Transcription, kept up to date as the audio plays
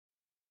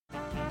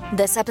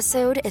This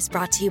episode is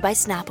brought to you by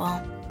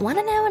Snapple. Want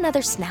to know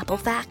another Snapple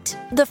fact?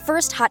 The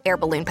first hot air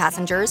balloon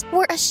passengers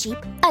were a sheep,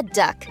 a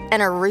duck,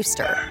 and a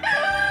rooster.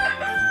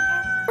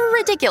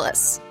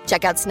 Ridiculous.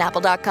 Check out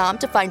Snapple.com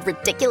to find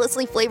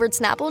ridiculously flavored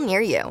Snapple near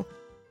you.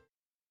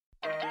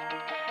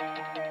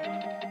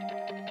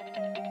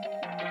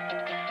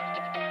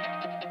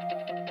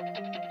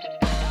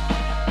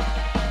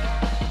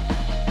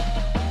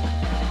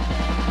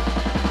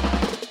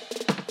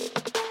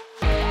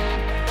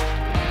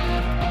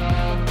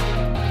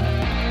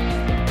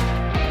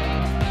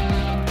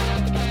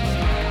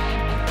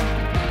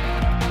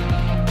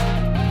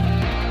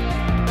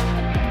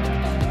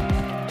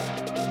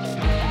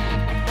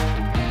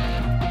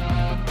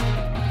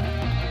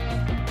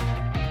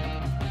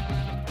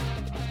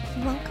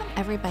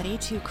 Everybody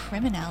to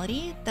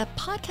Criminality, the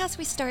podcast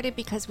we started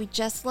because we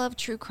just love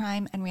true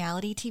crime and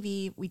reality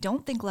TV. We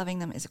don't think loving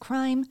them is a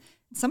crime.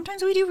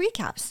 Sometimes we do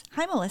recaps.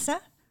 Hi,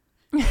 Melissa.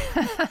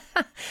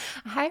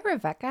 Hi,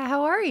 Rebecca.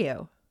 How are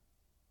you?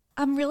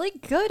 I'm really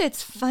good.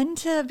 It's fun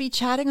to be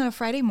chatting on a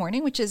Friday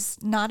morning, which is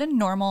not a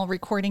normal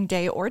recording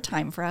day or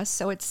time for us.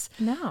 So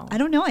I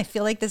don't know. I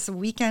feel like this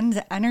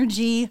weekend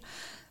energy,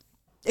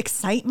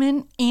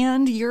 excitement,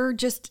 and you're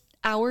just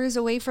hours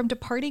away from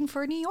departing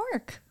for New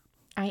York.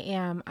 I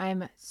am.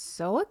 I'm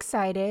so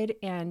excited,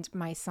 and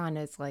my son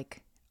is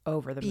like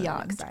over the moon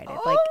excited.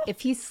 Oh. Like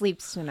if he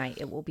sleeps tonight,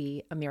 it will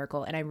be a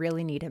miracle, and I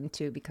really need him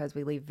to because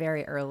we leave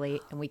very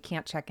early and we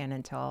can't check in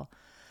until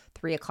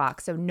 3:00,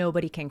 so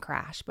nobody can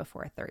crash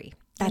before 3.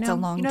 That's a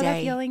long day.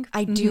 That feeling?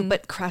 I do,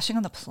 but crashing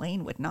on the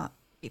plane would not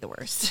be the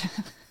worst.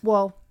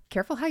 Well,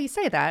 careful how you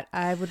say that.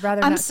 I would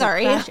rather not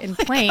crash in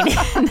plane.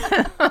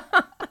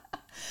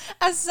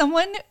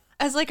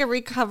 As like a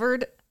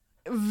recovered,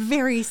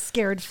 very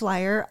scared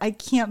flyer, I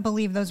can't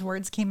believe those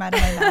words came out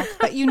of my mouth,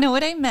 but you know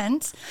what I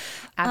meant.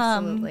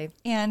 Absolutely.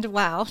 And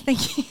wow,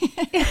 thank you.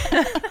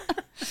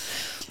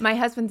 My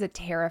husband's a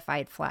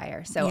terrified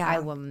flyer, so yeah. I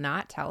will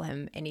not tell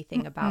him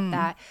anything about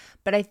that.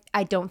 But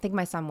I don't think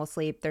my son will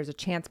sleep. There's a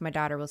chance my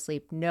daughter will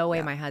sleep. No way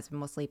my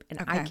husband will sleep.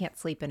 And I can't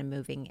sleep in a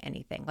moving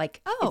anything.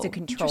 Like, it's a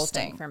control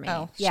thing for me.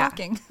 Oh,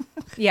 shocking.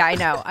 Yeah, I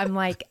know. I'm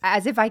like,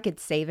 as if I could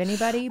save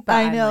anybody, but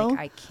I know. I'm like,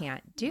 I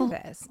can't do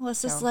this. Well,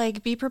 it's just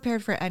like, be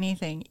prepared for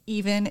anything,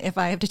 even if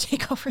I have to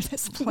take over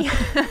this plane.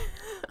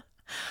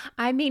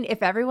 I mean,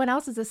 if everyone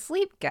else is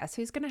asleep, guess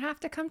who's going to have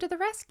to come to the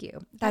rescue?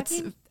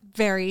 That's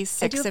very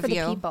six of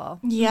you. The people.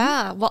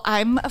 Yeah. Well,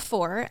 I'm a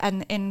 4,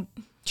 and in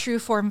true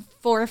form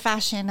 4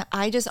 fashion,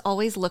 I just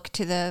always look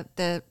to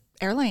the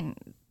airline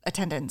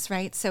attendants,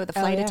 right? So the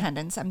flight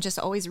attendants. I'm just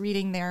always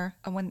reading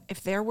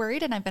if they're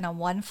worried, and I've been on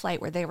one flight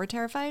where they were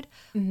terrified,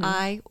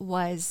 I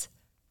was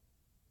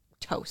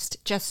toast,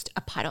 just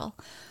a puddle.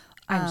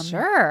 I'm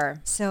sure.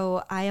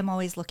 So I am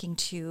always looking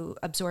to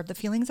absorb the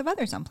feelings of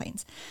others on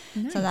planes.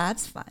 Nice. So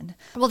that's fun.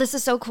 Well, this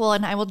is so cool.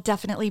 And I will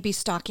definitely be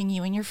stalking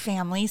you and your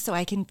family so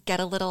I can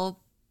get a little,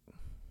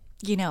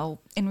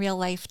 in real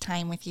life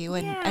time with you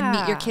and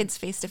meet your kids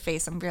face to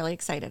face. I'm really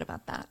excited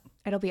about that.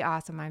 It'll be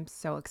awesome. I'm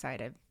so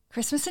excited.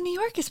 Christmas in New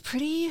York is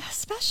pretty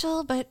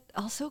special, but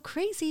also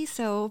crazy.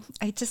 So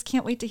I just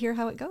can't wait to hear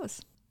how it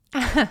goes.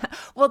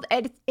 Well,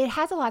 it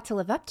has a lot to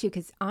live up to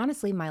because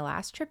honestly, my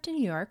last trip to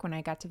New York when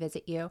I got to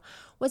visit you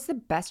was the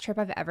best trip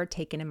I've ever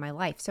taken in my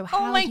life. So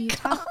how do you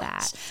top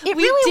that? It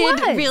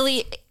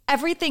really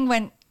everything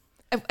went,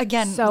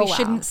 again, so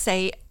shouldn't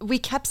say, we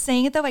kept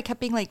saying it though. I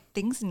kept being like,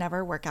 things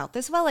never work out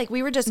this well. Like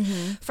we were just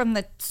from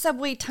the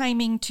subway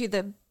timing to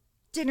the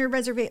dinner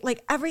reservation,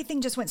 like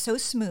everything just went so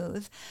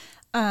smooth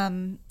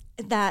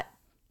that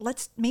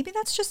maybe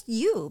that's just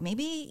you.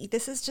 Maybe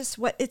this is just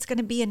what it's going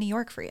to be in New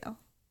York for you.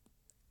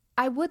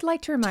 I would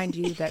like to remind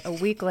you that a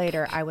week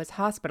later I was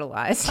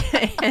hospitalized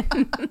and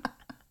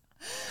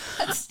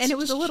it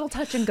was a little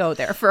touch and go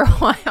there for a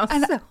while.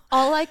 And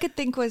all I could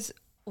think was,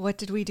 what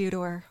did we do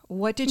to her?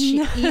 What did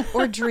she eat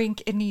or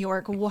drink in New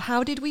York?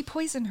 How did we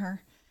poison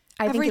her?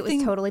 I think it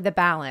was totally the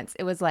balance.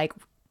 It was like,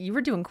 you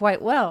were doing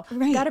quite well.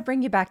 Right. Got to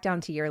bring you back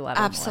down to your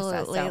level.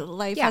 Absolutely. Melissa,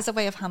 Life has a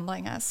way of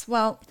humbling us.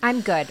 Well,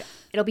 I'm good.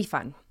 It'll be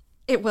fun.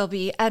 It will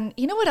be. And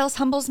you know what else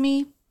humbles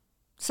me?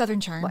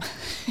 Southern Charm.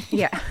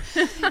 Yeah.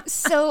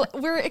 So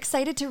we're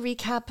excited to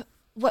recap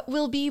what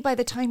will be, by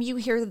the time you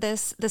hear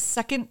this, the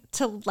second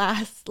to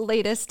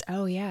latest.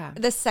 Oh, yeah.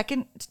 The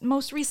second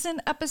most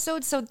recent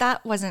episode. So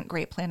that wasn't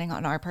great planning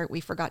on our part. We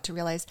forgot to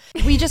realize.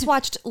 We just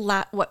watched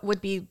what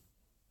would be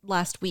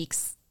last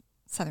week's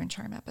Southern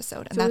Charm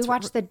episode. And so we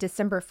watched the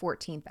December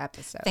 14th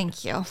episode.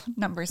 Thank you.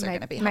 Numbers are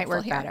going to be helpful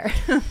work here.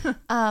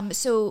 Better.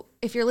 So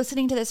if you're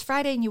listening to this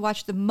Friday and you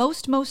watch the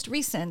most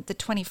recent, the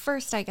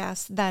 21st, I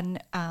guess, then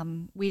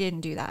we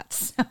didn't do that.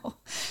 So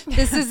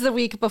this is the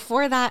week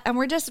before that. And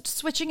we're just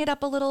switching it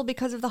up a little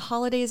because of the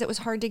holidays. It was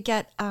hard to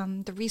get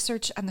the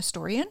research and the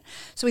story in.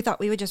 So we thought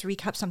we would just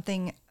recap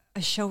something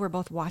a show we're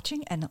both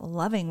watching and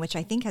loving, which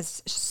I think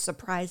has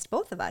surprised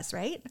both of us,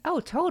 right? Oh,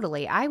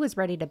 totally. I was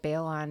ready to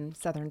bail on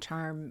Southern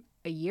Charm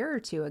a year or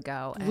two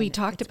ago. And we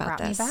talked it's about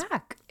brought this. Me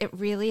back. It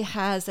really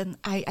has. And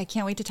I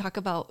can't wait to talk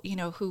about, you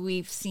know, who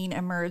we've seen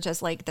emerge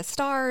as like the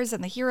stars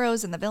and the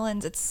heroes and the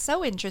villains. It's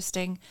so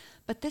interesting.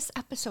 But this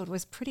episode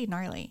was pretty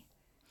gnarly.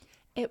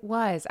 It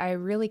was. I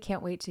really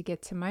can't wait to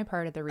get to my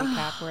part of the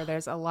recap where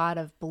there's a lot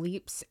of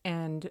bleeps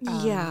and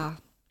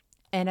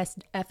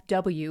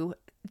NSFW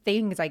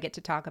things I get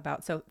to talk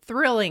about. So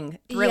thrilling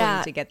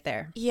to get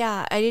there.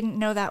 Yeah, I didn't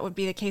know that would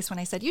be the case when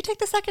I said, you take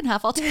the second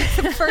half, I'll take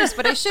the first,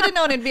 but I should have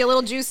known it'd be a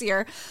little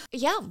juicier.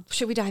 Yeah,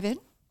 should we dive in?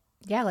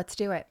 Yeah, let's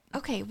do it.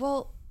 Okay,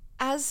 well,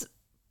 as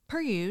per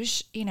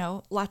usual, you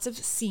know, lots of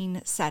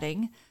scene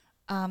setting.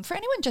 For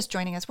anyone just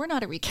joining us, we're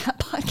not a recap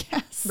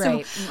podcast.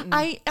 So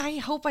right. I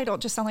hope I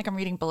don't just sound like I'm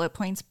reading bullet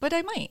points, but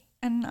I might,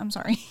 and I'm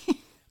sorry.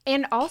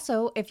 And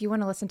also, if you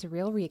want to listen to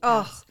real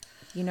recaps,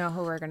 you know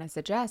who we're going to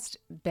suggest?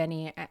 Ben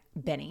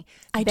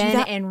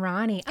and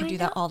Ronnie. I do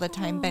that all the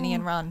time, Benny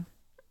and Ron.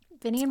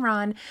 Benny and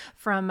Ron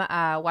from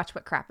Watch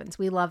What Crappens.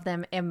 We love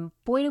them. And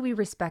boy, do we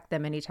respect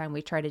them anytime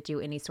we try to do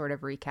any sort of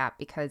recap,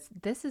 because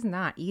this is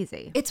not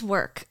easy. It's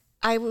work.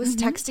 I was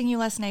texting you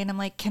last night and I'm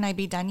like, can I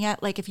be done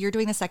yet? Like, if you're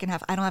doing the second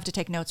half, I don't have to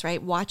take notes,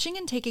 right? Watching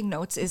and taking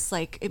notes is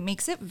like, it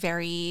makes it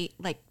very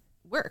like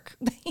work.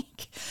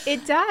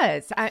 It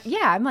does.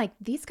 I'm like,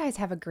 these guys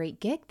have a great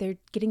gig. They're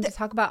getting to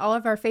talk about all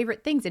of our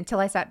favorite things, until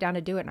I sat down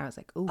to do it and I was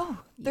like,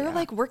 they're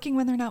like working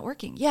when they're not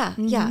working. Yeah.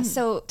 Yeah.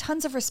 So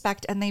tons of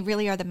respect, and they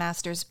really are the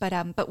masters, but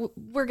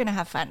we're going to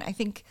have fun, I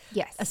think.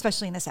 Yes.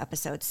 Especially in this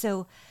episode.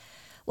 So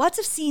lots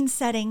of scene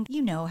setting.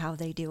 You know how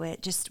they do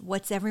it. Just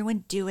what's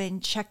everyone doing,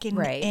 checking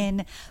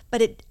in.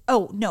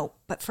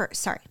 But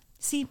first, sorry.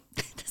 See,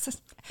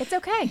 it's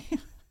okay.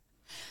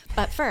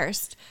 But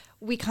first,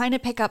 we kind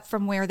of pick up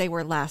from where they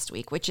were last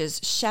week, which is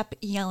Shep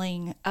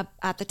yelling up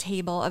at the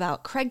table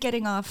about Craig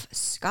getting off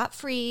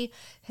scot-free.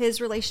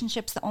 His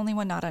relationship's the only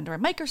one not under a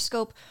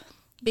microscope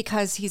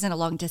because he's in a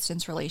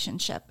long-distance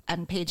relationship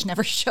and Paige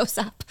never shows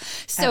up.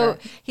 So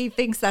he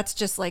thinks that's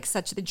just like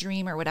such the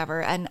dream or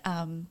whatever.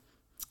 And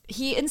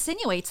he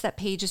insinuates that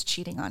Paige is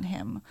cheating on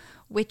him,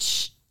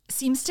 which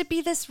seems to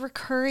be this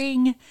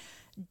recurring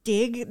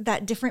dig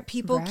that different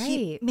people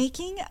keep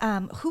making.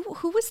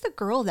 Who was the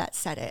girl that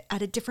said it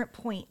at a different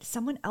point?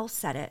 Someone else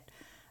said it.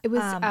 It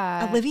was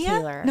Olivia?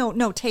 Taylor.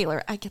 No,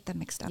 Taylor. I get them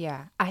mixed up.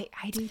 Yeah, I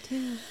do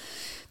too.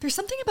 There's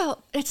something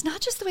about, it's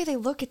not just the way they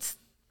look. It's,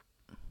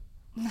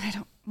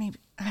 they're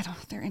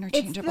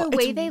interchangeable. It's the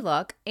way they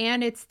look,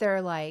 and it's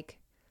their like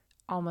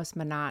almost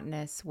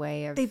monotonous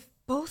way of they've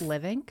both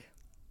living.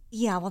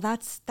 Yeah, well,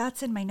 that's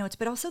in my notes,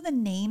 but also the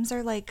names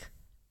are like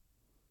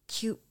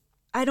cute.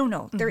 I don't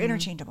know. They're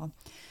interchangeable.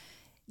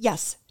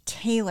 Yes,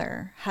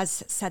 Taylor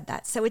has said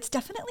that. So it's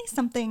definitely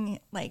something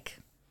like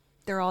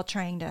they're all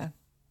trying to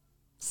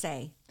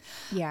say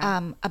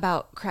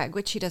about Craig,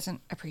 which he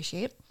doesn't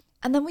appreciate.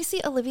 And then we see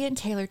Olivia and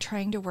Taylor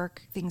trying to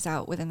work things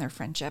out within their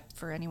friendship.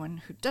 For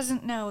anyone who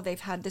doesn't know, they've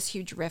had this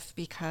huge rift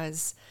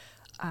because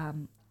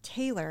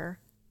Taylor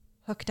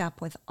hooked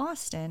up with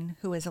Austin,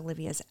 who is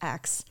Olivia's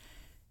ex.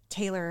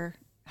 Taylor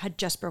had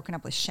just broken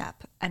up with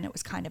Shep, and it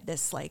was kind of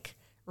this like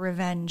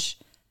revenge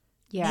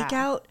make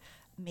out,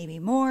 maybe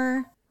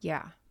more.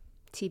 Yeah.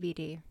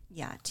 TBD.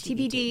 Yeah.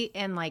 TBD,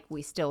 and like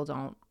we still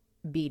don't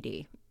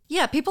BD.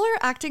 Yeah. People are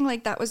acting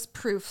like that was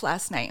proof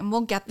last night, and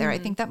we'll get there. I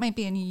think that might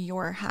be in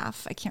your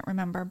half. I can't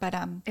remember, but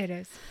it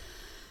is.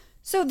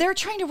 So they're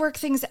trying to work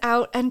things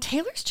out, and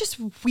Taylor's just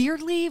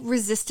weirdly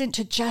resistant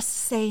to just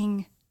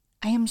saying,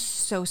 I am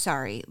so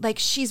sorry. Like,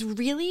 she's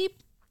really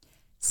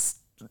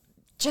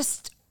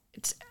just,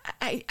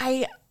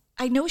 I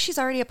know she's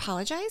already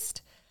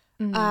apologized.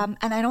 And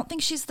I don't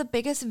think she's the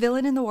biggest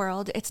villain in the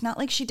world. It's not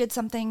like she did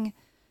something.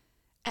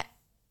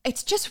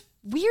 It's just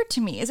weird to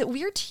me. Is it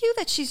weird to you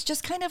that she's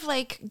just kind of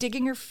like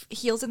digging her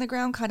heels in the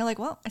ground, kind of like,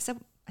 well, I said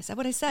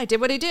what I said. I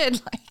did what I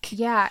did. Like,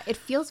 yeah, it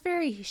feels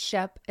very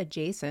Shep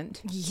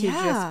adjacent. To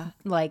just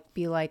like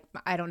be like,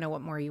 I don't know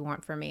what more you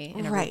want from me,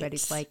 and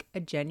everybody's like a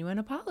genuine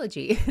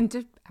apology and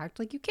to act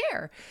like you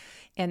care,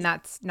 and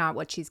that's not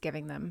what she's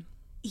giving them.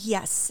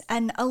 Yes,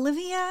 and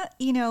Olivia,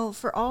 you know,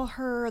 for all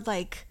her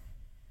like,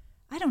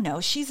 I don't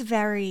know, she's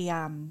very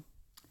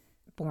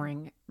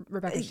boring.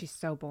 Rebecca, she's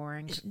so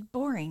boring.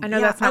 Boring. I know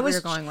that's not what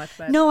you're going with,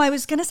 but no, I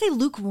was gonna say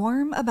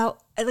lukewarm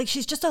about like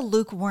she's just a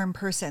lukewarm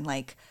person.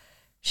 Like,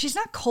 she's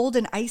not cold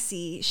and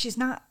icy. She's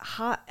not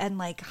hot and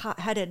like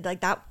hot-headed like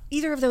that.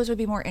 Either of those would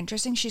be more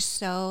interesting. She's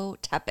so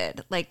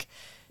tepid, like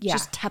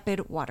just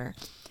tepid water.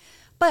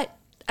 But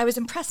I was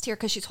impressed here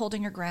because she's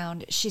holding her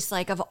ground. She's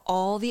like, of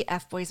all the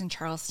F-boys in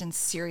Charleston,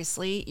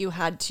 seriously, you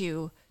had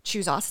to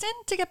choose Austin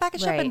to get back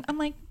at Shep? And I'm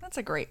like, that's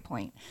a great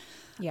point.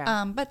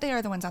 Yeah. But they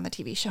are the ones on the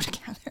TV show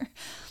together.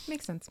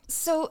 Makes sense.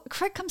 So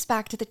Craig comes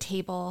back to the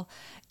table,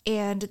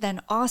 and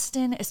then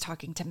Austin is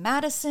talking to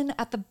Madison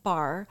at the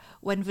bar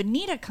when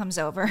Venita comes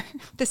over.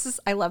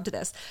 I loved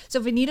this.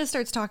 So Venita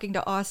starts talking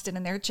to Austin,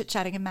 and they're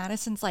chit-chatting, and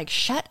Madison's like,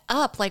 shut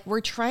up. Like,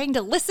 we're trying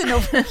to listen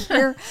over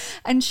here.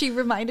 And she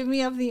reminded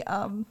me of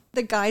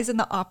the guys in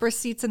the opera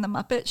seats in the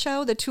Muppet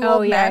Show, the two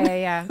old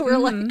men who were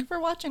like, we're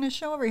watching a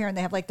show over here, and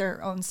they have like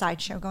their own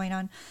side show going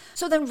on.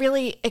 So then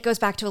really it goes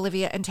back to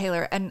Olivia and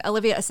Taylor, and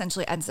Olivia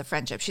essentially ends the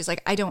friendship. She's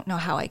like, I don't know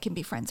how I can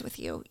be friends with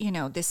you. You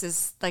know, this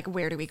is like,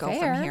 where do we go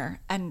from here?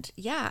 And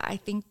yeah, I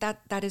think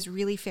that is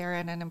really fair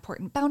and an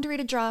important boundary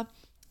to draw.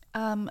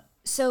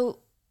 So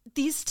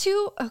these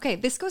two, okay,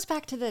 this goes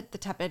back to the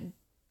tepid,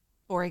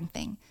 boring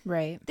thing.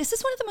 Right. This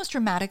is one of the most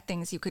dramatic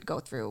things you could go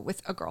through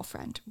with a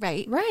girlfriend,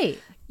 right? Right.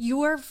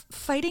 You are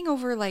fighting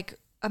over like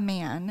a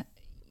man.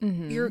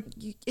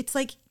 It's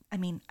like, I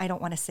mean, I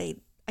don't want to say,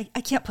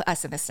 I can't put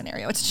us in this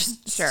scenario. It's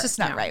just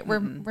not right. We're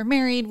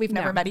married. We've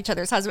never met each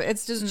other's husband.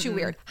 It's just too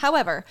weird.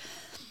 However,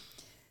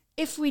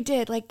 if we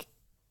did, like,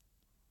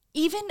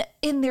 even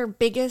in their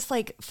biggest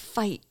like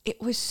fight, it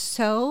was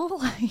so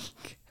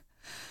like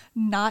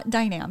not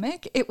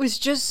dynamic. It was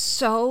just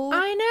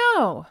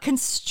so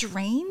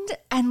constrained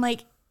and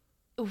like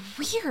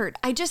weird.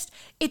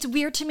 It's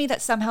weird to me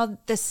that somehow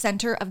the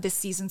center of this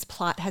season's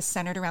plot has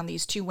centered around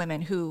these two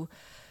women who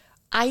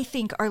I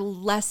think are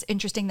less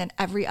interesting than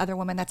every other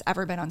woman that's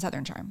ever been on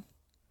Southern Charm.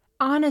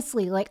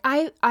 Honestly, like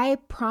I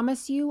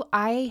promise you,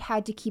 I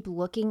had to keep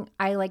looking.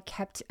 I like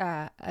kept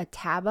a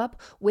tab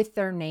up with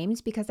their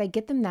names because I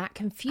get them that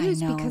confused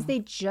because they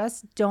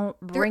just don't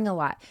bring a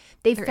lot.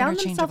 They found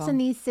themselves in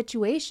these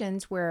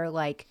situations where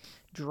like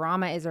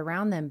drama is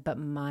around them, but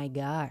my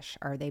gosh,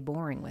 are they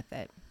boring with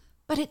it?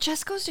 But it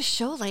just goes to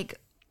show,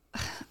 like,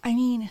 I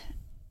mean,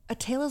 a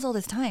tale as old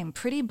as time,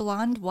 pretty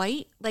blonde,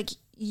 white, like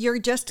you're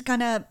just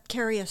gonna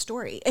carry a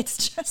story.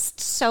 It's just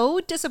so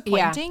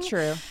disappointing. Yeah,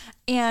 true.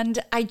 And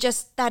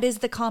that is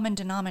the common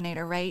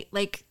denominator, right?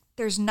 Like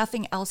there's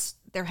nothing else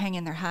they're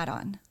hanging their hat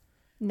on.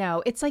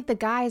 No, it's like the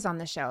guys on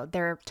the show.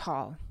 They're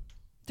tall,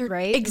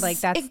 right? Like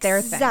that's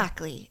their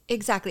thing.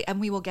 Exactly. And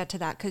we will get to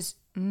that because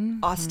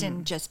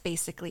Austin just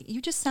basically,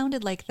 you just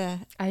sounded like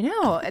I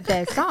know,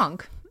 the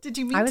song. Did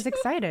you mean I was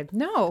excited.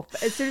 No,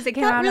 as soon as it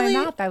came out of my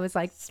mouth, I was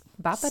like,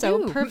 bop-a-doo.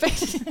 So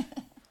perfect.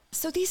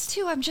 So these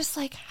two, I'm just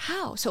like,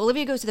 how? So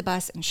Olivia goes to the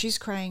bus and she's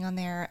crying on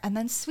there. And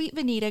then sweet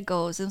Venita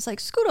goes and it's like,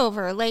 scoot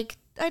over. Like,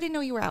 I didn't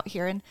know you were out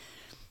here. And,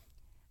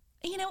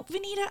 you know,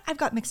 Venita, I've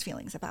got mixed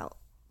feelings about.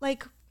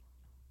 Like,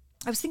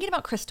 I was thinking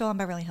about Crystal on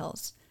Beverly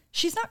Hills.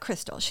 She's not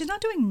Crystal. She's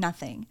not doing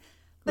nothing.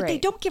 But they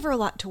don't give her a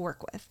lot to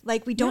work with.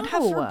 Like, we don't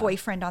have her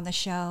boyfriend on the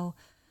show.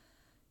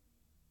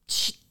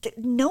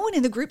 No one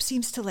in the group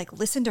seems to like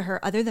listen to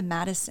her other than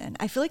Madison.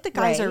 I feel like the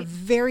guys are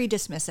very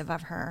dismissive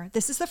of her.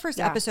 This is the first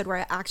episode where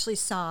I actually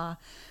saw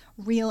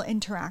real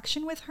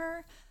interaction with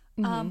her.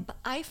 But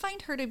I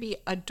find her to be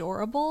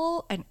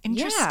adorable and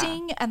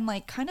interesting and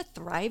like kind of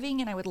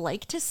thriving. And I would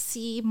like to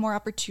see more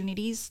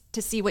opportunities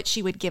to see what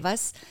she would give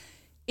us.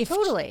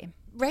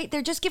 Right?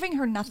 They're just giving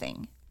her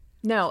nothing.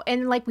 No,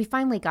 and like we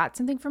finally got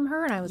something from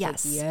her and I was like,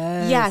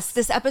 yes.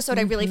 This episode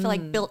I really feel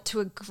like built to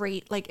a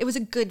great, like it was a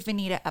good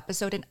Venita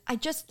episode. And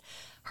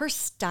her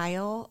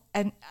style,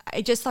 and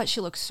I just thought she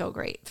looked so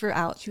great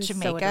throughout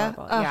Jamaica.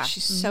 So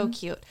she's so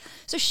cute.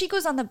 So she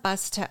goes on the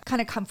bus to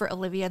kind of comfort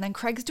Olivia. And then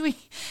Craig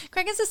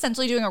is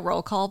essentially doing a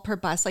roll call per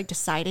bus, like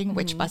deciding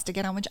which bus to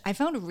get on, which I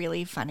found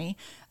really funny.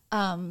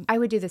 I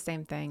would do the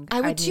same thing.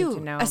 I would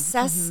too.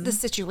 Assess the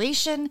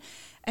situation.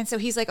 And so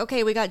he's like,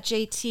 okay, we got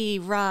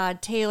JT,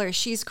 Rod, Taylor.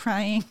 She's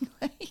crying.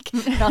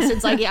 And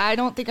Austin's like, yeah, I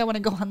don't think I want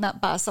to go on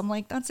that bus. I'm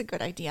like, that's a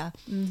good idea.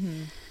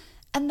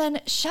 And then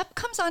Shep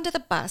comes onto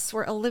the bus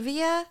where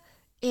Olivia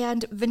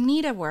and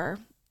Venita were.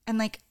 And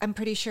like, I'm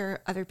pretty sure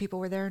other people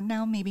were there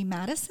now. Maybe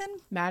Madison?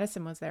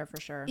 Madison was there for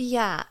sure.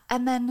 Yeah.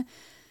 And then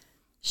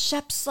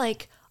Shep's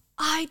like,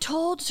 I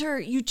told her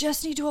you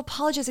just need to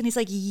apologize. And he's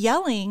like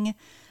yelling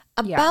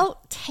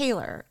about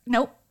Taylor.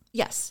 Nope.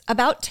 Yes,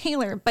 about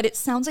Taylor, but it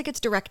sounds like it's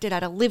directed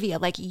at Olivia.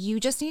 Like, you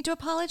just need to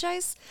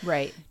apologize.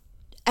 Right.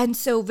 And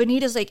so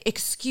Venita's like,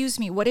 excuse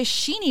me, what does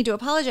she need to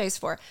apologize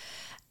for?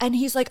 And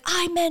he's like,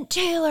 I meant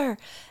Taylor.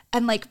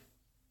 And like,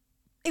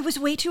 it was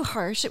way too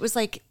harsh. It was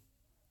like,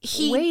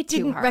 he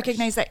didn't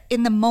recognize that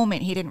in the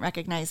moment. He didn't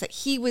recognize that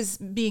he was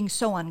being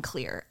so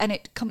unclear. And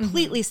it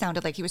completely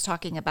sounded like he was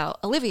talking about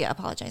Olivia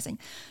apologizing.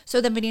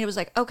 So then Venita was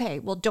like, okay,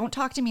 well, don't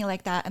talk to me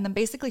like that. And then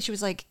basically she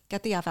was like,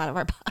 get the F out of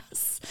our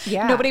bus.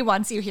 Yeah. Nobody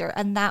wants you here.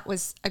 And that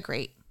was a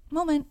great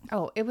moment.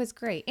 Oh, it was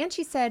great. And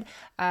she said,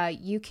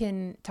 you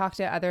can talk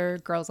to other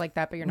girls like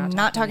that, but you're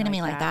not talking to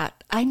me like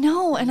that. I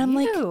know. And I'm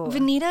like,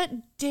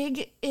 Venita,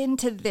 dig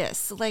into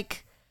this.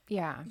 Like,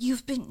 yeah,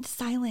 you've been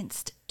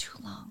silenced too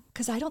long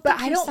because I don't.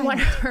 But I don't want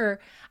her.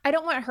 I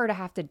don't want her to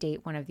have to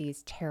date one of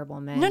these terrible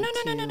men. No.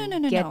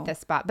 Get the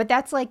spot. But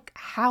that's like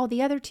how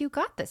the other two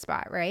got the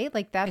spot, right?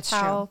 Like that's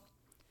how. True.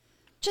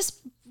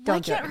 Just why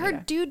can't her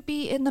dude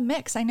be in the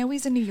mix? I know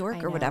he's in New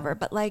York or whatever,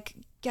 but like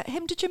get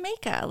him to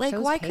Jamaica. Like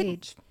why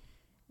couldn't?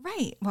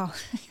 Right. Well,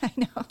 I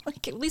know.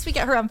 Like, at least we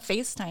get her on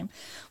FaceTime,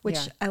 which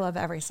I love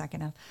every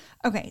second of.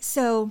 Okay,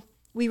 so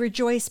we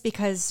rejoice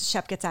because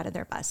Shep gets out of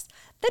their bus.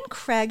 Then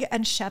Craig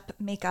and Shep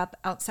make up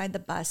outside the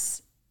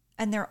bus,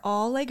 and they're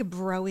all like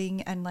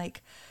broing and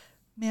like,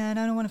 man,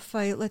 I don't want to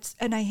fight.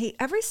 And I hate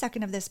every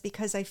second of this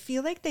because I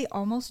feel like they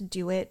almost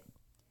do it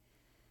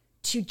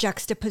to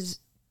juxtapose.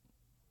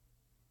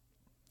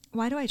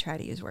 Why do I try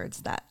to use words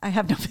that I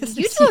have no business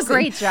You do a using?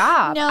 great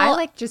job. No, I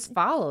like just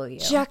follow you.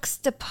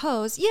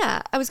 Juxtapose.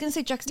 Yeah, I was going to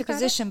say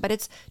juxtaposition, but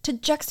it's to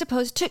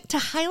juxtapose, to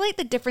highlight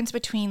the difference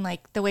between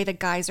like the way the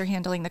guys are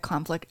handling the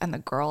conflict and the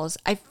girls.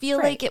 I feel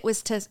like it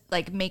was to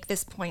like make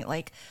this point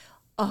like,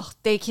 oh,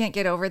 they can't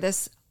get over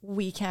this,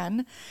 we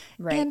can.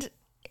 Right. And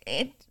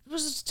it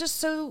was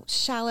just so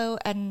shallow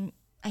and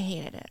I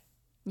hated it.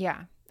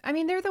 Yeah. I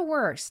mean, they're the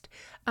worst.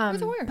 They're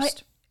the worst.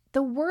 But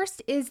the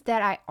worst is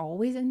that I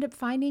always end up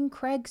finding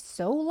Craig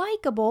so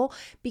likable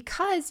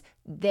because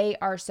they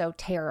are so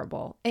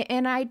terrible.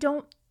 And I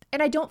don't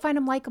find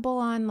him likable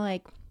on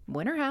like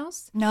Winter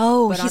House.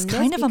 No, but he's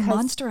kind of a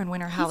monster in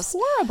Winter House.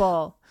 He's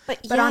horrible.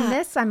 But on yeah.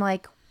 this, I'm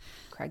like,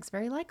 Craig's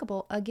very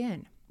likable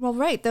again. Well,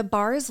 right. The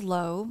bar is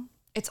low.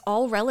 It's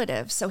all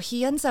relative. So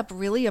he ends up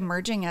really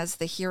emerging as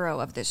the hero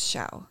of this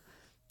show.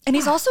 And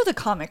he's also the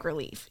comic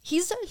relief.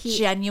 He's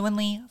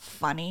genuinely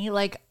funny.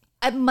 Like,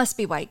 it must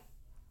be why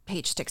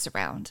Paige sticks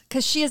around,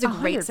 because she has a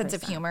great sense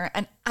of humor.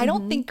 And I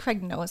don't think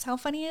Craig knows how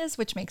funny he is,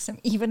 which makes him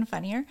even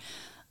funnier.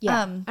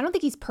 Yeah. I don't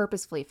think he's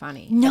purposefully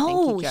funny.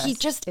 No, I think he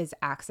just is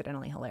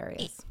accidentally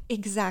hilarious.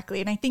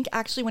 Exactly. And I think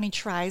actually when he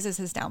tries is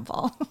his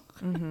downfall.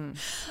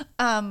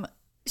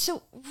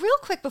 So real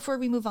quick before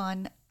we move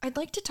on, I'd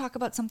like to talk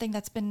about something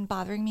that's been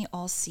bothering me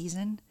all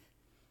season.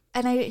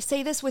 And I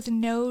say this with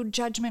no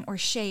judgment or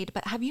shade,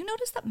 but have you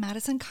noticed that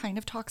Madison kind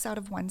of talks out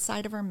of one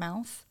side of her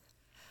mouth?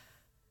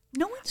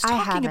 No one's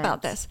talking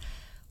about this.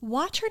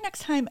 Watch her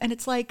next time, and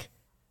it's like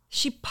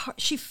she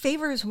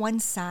favors one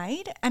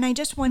side, and I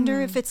just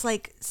wonder if it's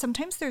like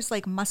sometimes there's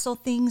like muscle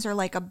things or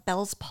like a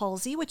Bell's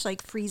palsy, which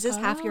like freezes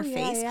half your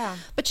face. Yeah.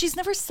 But she's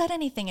never said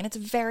anything, and it's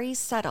very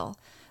subtle.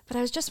 But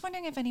I was just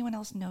wondering if anyone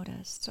else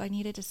noticed, so I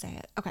needed to say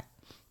it. Okay.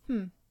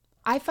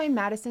 I find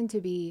Madison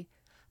to be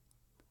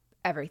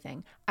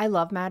everything. I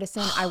love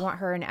Madison. I want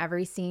her in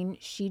every scene.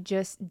 She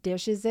just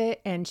dishes it,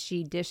 and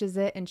she dishes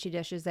it, and she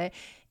dishes it,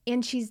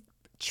 and she's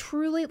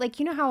truly like,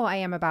 you know how I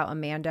am about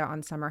Amanda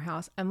on Summer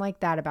House? I'm like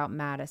that about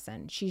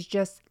Madison. She's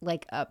just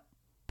like a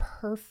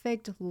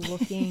perfect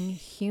looking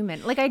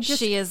human. Like I just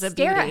she is a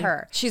stare beauty. at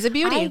her. She's a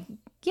beauty.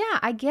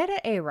 I get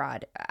it,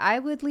 A-Rod. I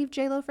would leave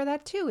J-Lo for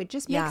that too. It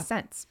just makes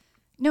sense.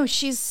 No,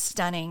 she's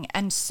stunning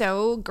and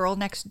so girl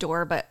next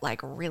door, but like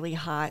really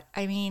hot.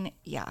 I mean,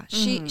 yeah,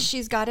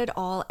 she's got it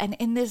all. And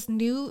in this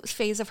new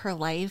phase of her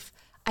life,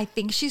 I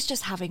think she's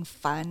just having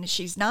fun.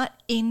 She's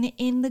not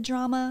in the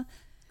drama.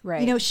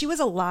 Right. You know, she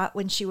was a lot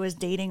when she was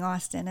dating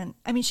Austin. And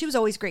I mean, she was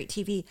always great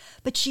TV,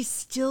 but she's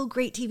still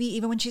great TV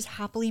even when she's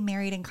happily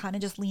married and kind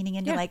of just leaning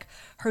into like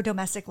her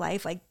domestic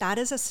life. Like that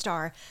is a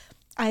star.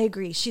 I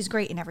agree. She's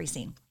great in every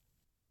scene.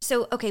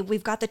 So, okay,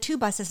 we've got the two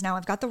buses now.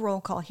 I've got the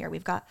roll call here.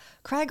 We've got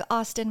Craig,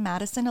 Austin,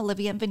 Madison,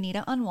 Olivia, and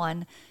Vanita on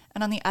one.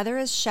 And on the other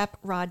is Shep,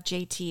 Rod,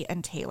 JT,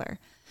 and Taylor.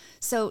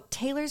 So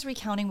Taylor's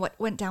recounting what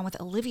went down with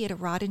Olivia to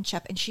Rod and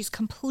Shep, and she's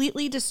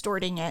completely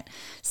distorting it,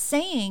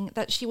 saying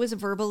that she was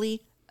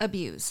verbally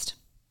abused.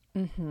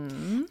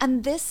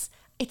 And this,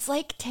 it's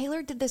like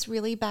Taylor did this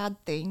really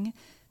bad thing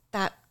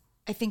that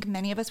I think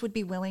many of us would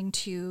be willing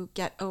to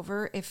get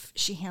over if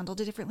she handled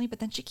it differently, but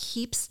then she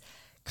keeps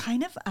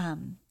kind of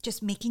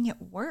just making it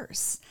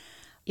worse.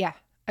 Yeah,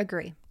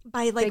 agree.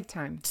 By like big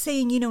time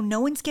saying, you know, no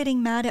one's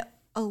getting mad at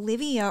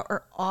Olivia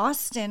or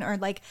Austin or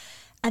like,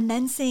 and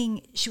then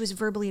saying she was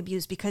verbally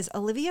abused because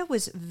Olivia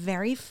was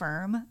very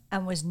firm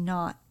and was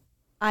not,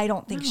 I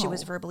don't think she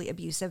was verbally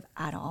abusive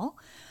at all.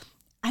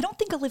 I don't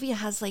think Olivia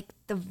has like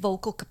the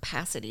vocal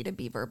capacity to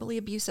be verbally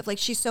abusive. Like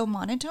she's so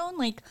monotone.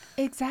 Like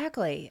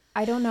exactly.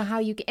 I don't know how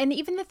you can. And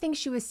even the things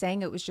she was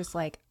saying, it was just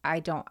like, I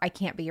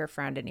can't be your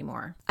friend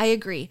anymore. I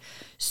agree.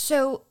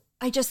 So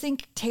I just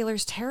think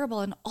Taylor's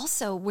terrible. And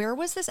also, where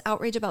was this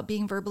outrage about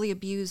being verbally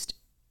abused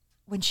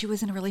when she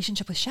was in a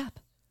relationship with Shep?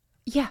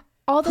 Yeah,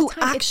 all the who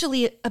time. Who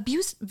actually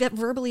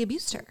verbally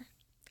abused her.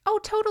 Oh,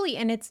 totally.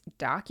 And it's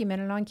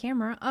documented on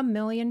camera a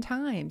million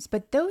times.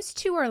 But those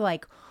two are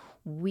like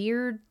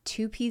weird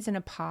two peas in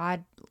a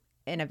pod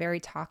in a very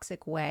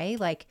toxic way.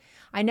 Like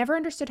I never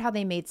understood how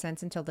they made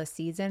sense until this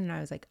season. And I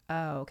was like,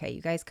 oh, okay,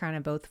 you guys kind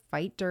of both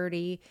fight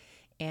dirty.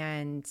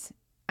 And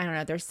I don't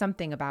know, there's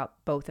something about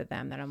both of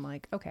them that I'm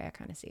like, okay, I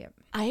kind of see it.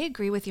 I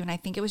agree with you. And I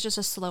think it was just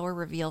a slower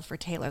reveal for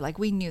Taylor. Like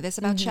we knew this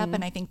about Shep,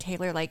 and I think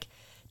Taylor like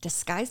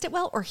disguised it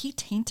well, or he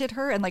tainted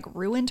her and like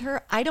ruined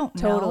her. I don't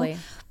know. Totally.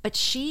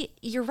 But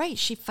you're right.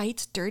 She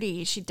fights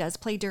dirty. She does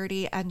play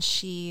dirty, and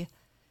she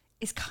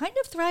is kind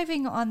of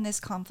thriving on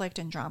this conflict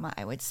and drama,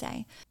 I would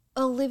say.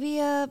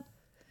 Olivia,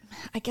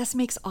 I guess,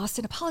 makes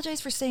Austin apologize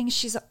for saying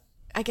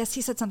I guess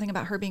he said something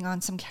about her being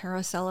on some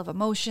carousel of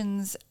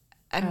emotions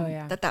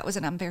and that was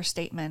an unfair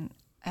statement.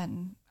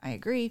 And I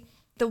agree.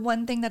 the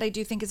one thing that I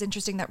do think is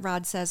interesting that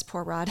Rod says,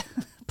 poor Rod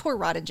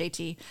and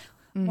JT,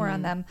 more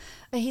on them.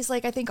 But he's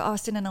like, I think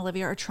Austin and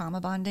Olivia are trauma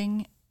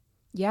bonding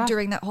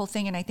during that whole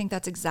thing. And I think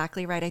that's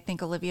exactly right. I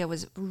think Olivia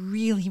was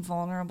really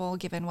vulnerable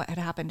given what had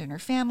happened in her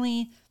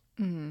family.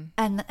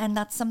 And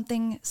that's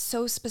something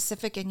so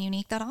specific and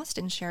unique that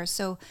Austin shares.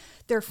 So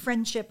their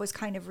friendship was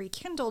kind of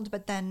rekindled,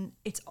 but then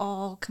it's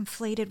all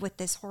conflated with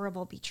this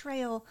horrible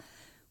betrayal.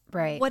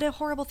 Right. What a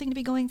horrible thing to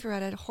be going through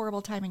at a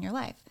horrible time in your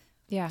life.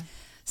 Yeah.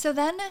 So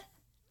then,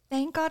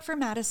 thank God for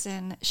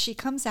Madison, she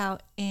comes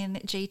out in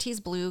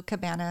JT's blue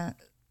Cabana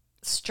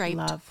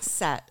striped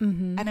set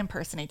and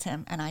impersonates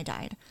him, and I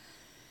died.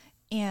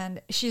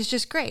 And she's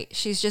just great.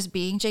 She's just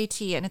being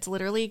JT, and it's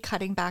literally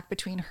cutting back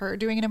between her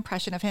doing an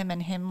impression of him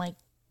and him like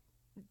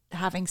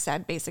having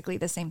said basically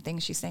the same thing.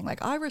 She's saying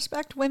like, I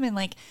respect women.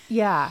 Like,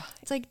 yeah,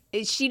 it's like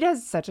she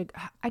does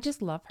I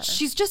just love her.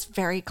 She's just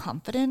very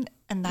confident,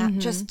 and that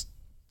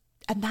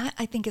and that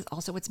I think is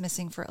also what's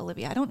missing for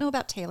Olivia. I don't know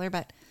about Taylor,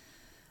 but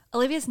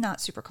Olivia's not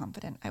super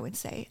confident, I would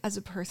say, as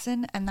a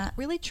person, and that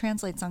really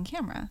translates on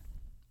camera.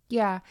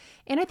 Yeah,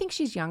 and I think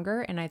she's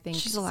younger, and I think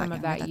she's a lot some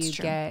of younger, that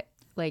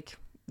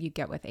you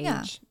get with age. Yeah,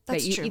 that's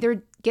that you true.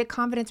 Either get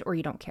confidence or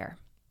you don't care.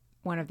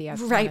 One of the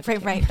other. Right.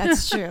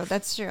 That's true.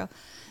 That's true.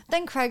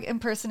 Then Craig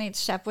impersonates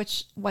Shep,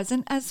 which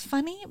wasn't as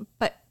funny,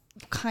 but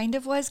kind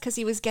of was, because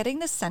he was getting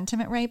the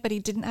sentiment right, but he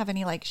didn't have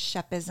any like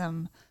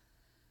Shepism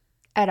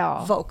at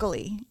all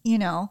vocally,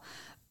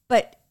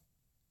 But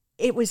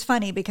it was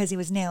funny because he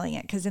was nailing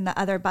it, because in the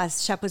other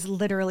bus, Shep was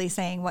literally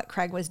saying what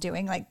Craig was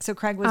doing. Like, so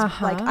Craig was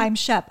like, I'm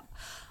Shep.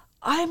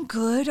 I'm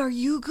good. Are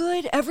you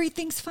good?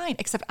 Everything's fine.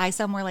 Except I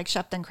sound more like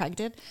Shep than Craig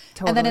did.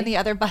 Totally. And then in the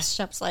other bus,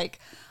 Shep's like,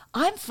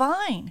 I'm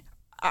fine.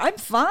 I'm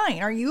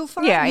fine. Are you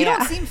fine? You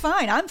don't seem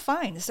fine. I'm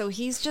fine. So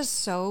he's just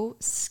so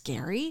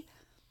scary.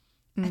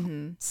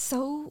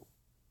 So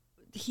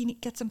he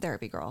gets some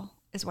therapy, girl,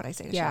 is what I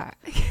say to Shep.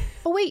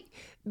 Oh, wait.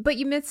 But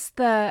you missed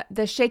the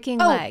shaking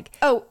leg.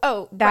 That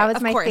right,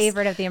 was my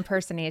favorite of the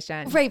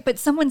impersonation. Right, but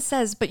someone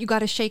says, but you got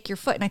to shake your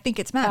foot. And I think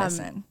it's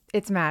Madison.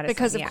 It's Madison.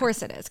 Because of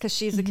course it is, because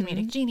she's a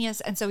comedic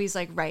genius. And so he's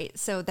like, right.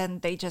 So then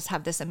they just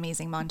have this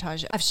amazing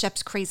montage of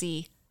Shep's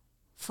crazy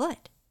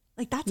foot.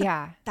 Like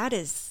that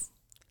is.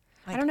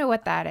 Like, I don't know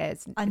what that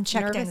is.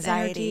 Unchecked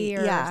anxiety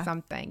or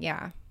something.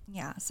 Yeah.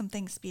 Yeah,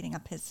 something speeding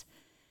up his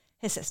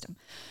system.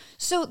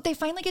 So they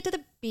finally get to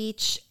the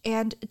beach,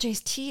 and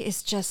JT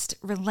is just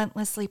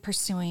relentlessly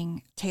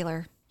pursuing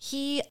Taylor.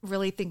 He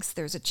really thinks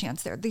there's a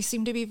chance there. They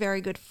seem to be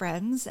very good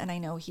friends, and I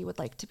know he would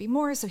like to be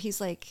more. So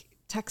he's like,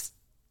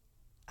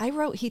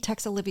 he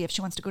texts Olivia if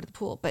she wants to go to the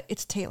pool, but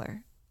it's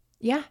Taylor.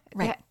 Yeah.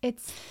 Right. Yeah,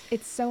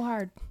 it's so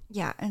hard.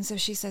 Yeah. And so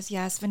she says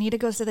yes. Vanita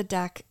goes to the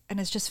deck and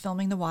is just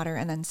filming the water,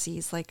 and then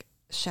sees like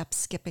Shep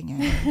skipping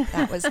in.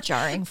 That was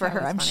jarring for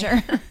her, I'm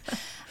sure.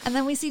 And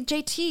then we see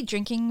JT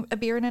drinking a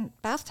beer in a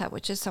bathtub,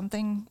 which is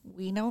something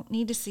we don't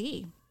need to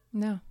see.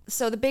 No.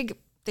 So the big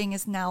thing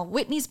is now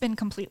Whitney's been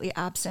completely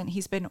absent.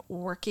 He's been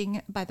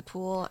working by the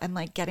pool and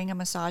like getting a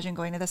massage and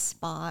going to the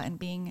spa and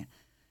being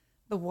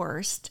the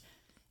worst.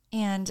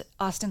 And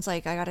Austin's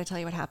like, I got to tell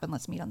you what happened.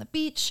 Let's meet on the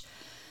beach.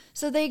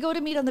 So they go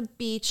to meet on the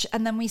beach,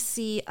 and then we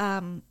see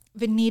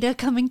Vanita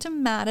coming to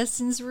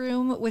Madison's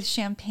room with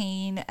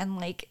champagne, and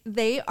like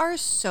they are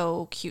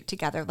so cute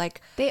together.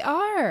 Like they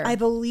are. I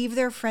believe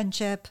their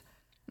friendship.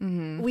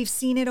 We've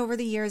seen it over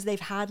the years. They've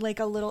had like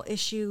a little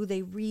issue.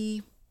 They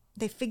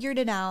figured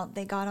it out.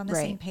 They got on the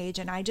same page,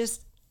 and I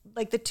just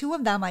like the two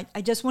of them. I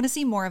just want to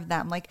see more of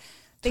them. Like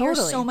they are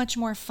so much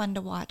more fun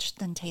to watch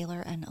than Taylor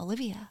and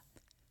Olivia.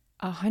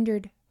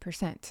 100%.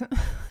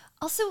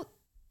 Also,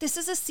 this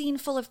is a scene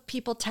full of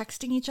people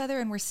texting each other,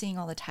 and we're seeing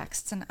all the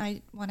texts, and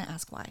I want to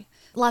ask why.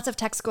 Lots of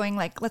texts going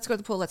like, let's go to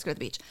the pool, let's go to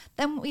the beach.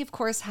 Then we, of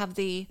course, have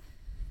the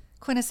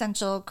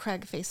quintessential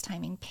Craig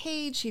FaceTiming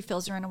Paige. He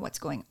fills her in on what's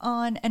going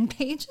on, and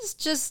Paige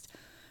is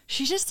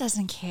she just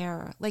doesn't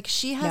care. Like,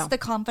 she has the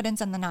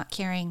confidence and the not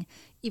caring,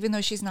 even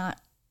though she's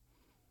not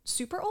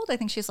super old. I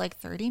think she's like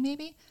 30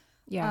 maybe.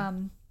 Yeah.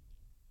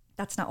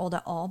 That's not old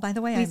at all, by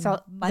the way. I'm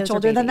much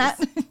older than that.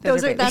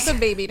 That's a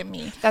baby to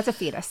me. That's a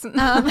fetus.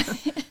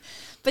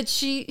 But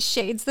she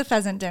shades the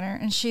pheasant dinner,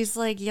 and she's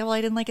like, yeah, well,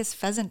 I didn't like his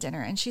pheasant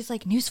dinner. And she's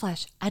like,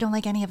 newsflash, I don't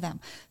like any of them.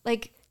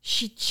 Like,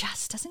 she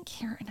just doesn't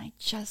care, and I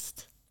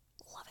just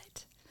love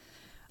it.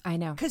 I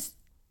know. Because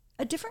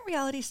a different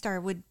reality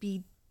star would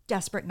be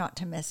desperate not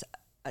to miss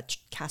a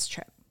cast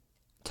trip.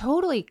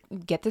 Totally.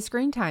 Get the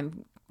screen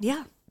time.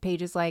 Yeah.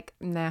 Paige is like,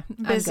 nah,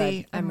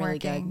 busy. I'm really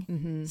working. good.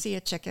 Mm-hmm. See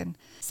a chicken.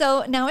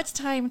 So now it's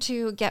time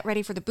to get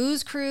ready for the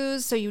booze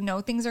cruise. So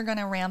things are going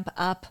to ramp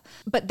up.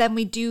 But then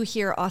we do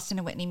hear Austin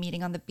and Whitney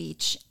meeting on the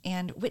beach.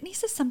 And Whitney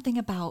says something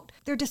about,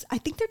 I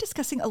think they're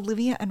discussing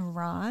Olivia and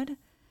Rod.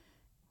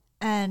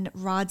 And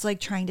Rod's like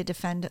trying to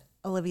defend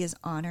Olivia's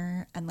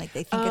honor. And like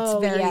they think it's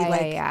very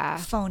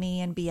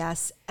phony and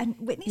BS. And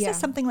Whitney says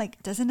something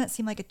like, doesn't that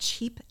seem like a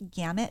cheap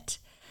gamut?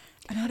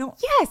 And I don't.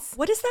 Yes.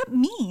 What does that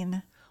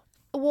mean?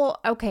 Well,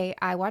 okay,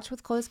 I watch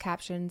with closed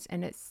captions,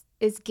 and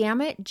Is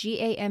Gambit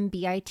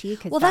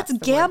Gambit? Well, that's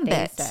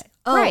Gambit.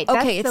 Oh, right.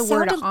 Okay. That's the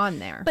word on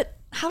there. But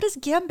how does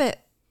Gambit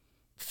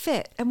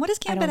fit? And what does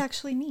Gambit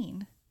actually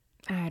mean?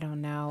 I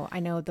don't know. I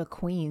know the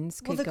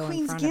Queens could go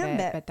Queen's in front Gambit. of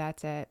it, but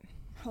that's it.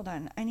 Hold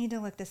on. I need to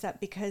look this up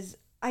because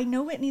I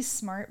know Whitney's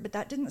smart, but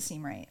that didn't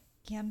seem right.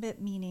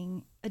 Gambit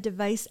meaning a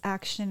device,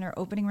 action, or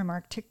opening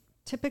remark,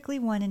 typically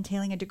one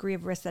entailing a degree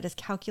of risk that is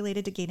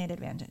calculated to gain an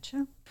advantage.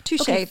 Oh,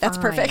 touche. Okay, that's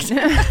perfect.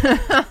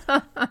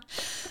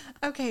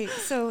 Okay,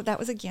 so that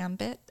was a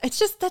gambit. It's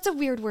just, that's a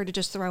weird word to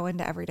just throw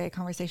into everyday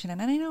conversation.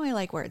 And I know I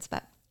like words,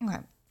 but okay.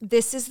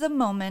 This is the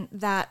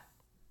moment that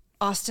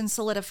Austin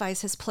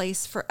solidifies his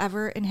place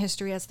forever in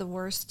history as the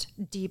worst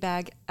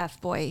D-bag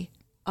F-boy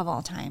of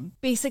all time.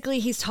 Basically,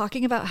 he's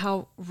talking about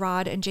how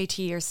Rod and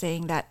JT are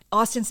saying that,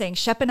 Austin's saying,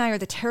 Shep and I are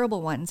the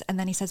terrible ones. And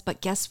then he says, but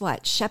guess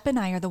what? Shep and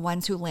I are the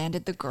ones who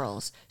landed the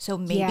girls. So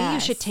maybe you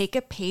should take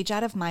a page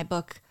out of my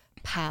book,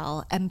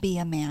 pal, and be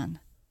a man.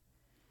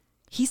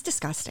 He's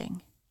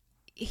disgusting.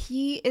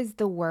 He is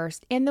the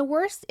worst. And the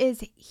worst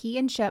is he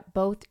and Shep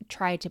both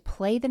try to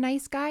play the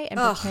nice guy and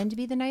pretend to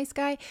be the nice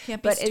guy.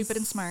 Can't be stupid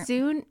and smart.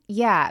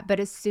 But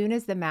as soon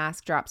as the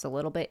mask drops a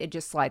little bit, it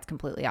just slides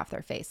completely off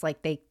their face.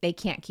 Like they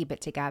can't keep it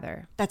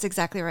together. That's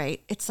exactly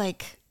right. It's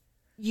like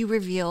you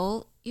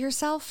reveal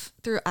yourself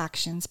through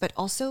actions, but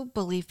also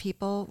believe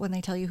people when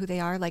they tell you who they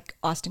are, like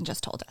Austin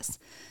just told us.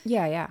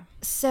 Yeah.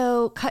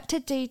 So cut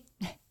to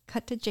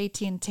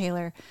JT and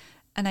Taylor.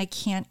 And I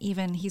can't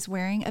even, he's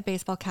wearing a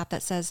baseball cap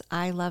that says,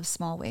 I love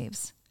small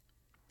waves.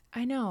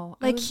 I know.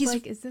 Like he's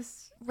is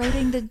this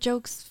writing the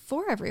jokes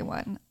for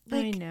everyone?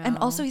 Like, I know. And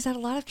also he's had a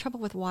lot of trouble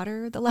with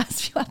water the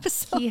last few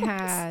episodes. He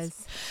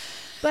has.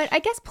 But I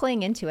guess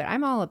playing into it,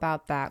 I'm all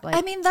about that. Like,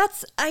 I mean,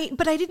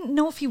 but I didn't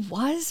know if he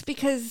was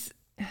because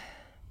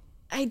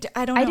I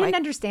don't know. I didn't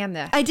understand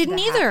that. I didn't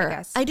either.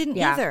 Hat, I didn't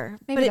either.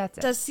 Maybe but that's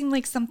it does seem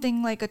like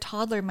something like a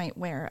toddler might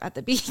wear at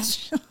the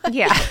beach.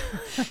 Yeah.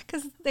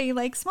 Because they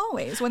like small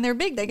waves. When they're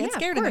big, they get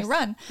scared and they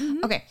run.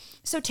 Mm-hmm. Okay.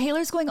 So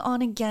Taylor's going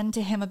on again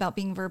to him about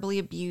being verbally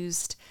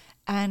abused.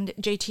 And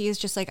JT is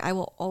just like, I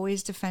will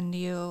always defend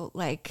you.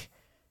 Like,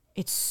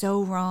 it's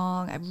so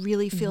wrong. I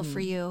really feel for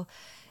you.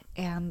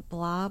 And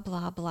blah,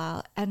 blah,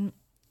 blah. And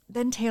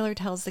then Taylor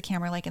tells the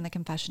camera, like in the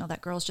confessional, that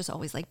girls just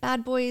always like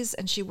bad boys.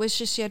 And she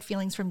wishes she had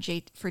feelings for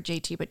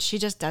JT, but she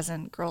just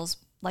doesn't. Girls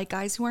like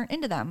guys who aren't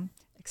into them,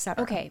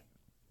 etc. Okay.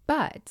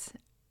 But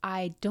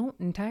I don't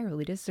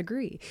entirely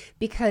disagree,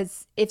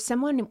 because if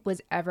someone was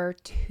ever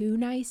too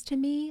nice to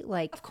me,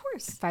 like, of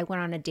course, if I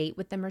went on a date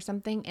with them or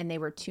something and they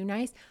were too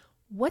nice,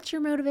 what's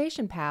your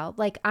motivation, pal?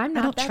 Like, I'm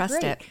not that trust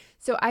great. it.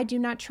 So I do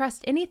not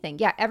trust anything.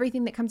 Yeah,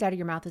 everything that comes out of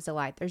your mouth is a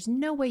lie. There's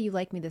no way you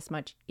like me this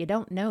much. You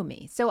don't know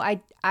me. So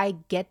I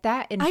get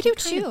that, and I he do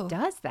kind too. of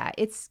does that.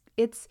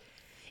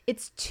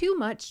 It's too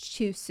much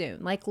too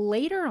soon. Like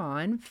later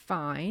on,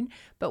 fine,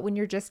 but when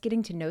you're just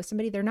getting to know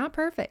somebody, they're not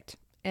perfect.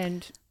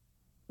 And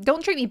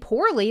don't treat me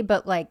poorly,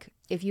 but like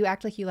if you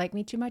act like you like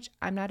me too much,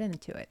 I'm not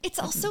into it. It's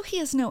also he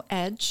has no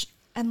edge,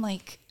 and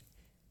like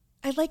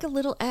I like a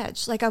little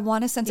edge. Like I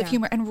want a sense of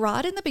humor. And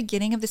Rod in the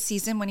beginning of the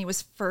season, when he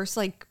was first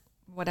like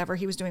whatever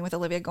he was doing with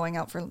Olivia, going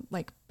out for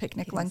like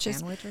picnic lunches,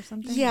 sandwich or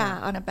something,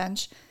 on a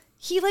bench,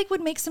 he like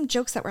would make some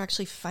jokes that were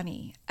actually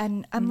funny.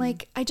 And I'm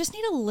like, I just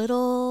need a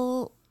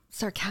little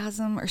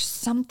sarcasm or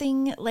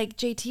something. Like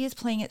JT is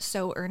playing it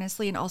so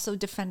earnestly and also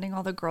defending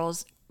all the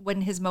girls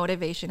when his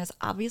motivation is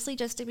obviously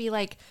just to be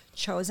like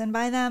chosen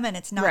by them, and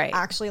it's not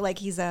actually like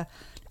he's a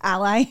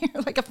ally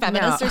or like a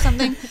feminist or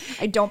something.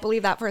 I don't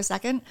believe that for a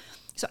second.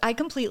 So I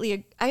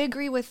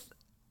agree with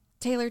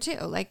Taylor too.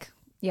 Like,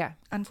 yeah,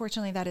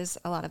 unfortunately that is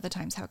a lot of the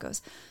times how it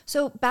goes.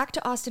 So back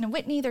to Austin and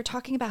Whitney, they're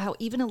talking about how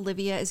even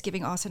Olivia is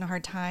giving Austin a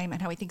hard time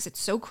and how he thinks it's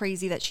so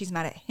crazy that she's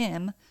mad at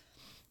him.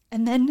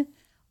 And then,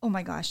 oh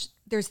my gosh,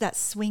 there's that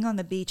swing on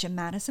the beach, and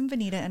Madison,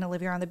 Vanita, and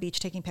Olivia are on the beach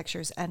taking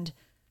pictures, and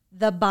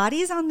the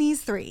bodies on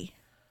these three.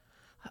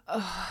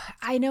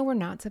 I know we're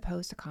not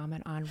supposed to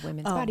comment on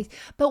women's bodies,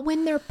 but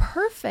when they're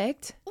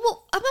perfect.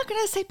 Well, I'm not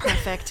going to say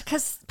perfect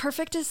because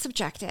perfect is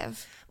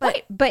subjective.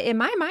 But in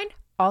my mind,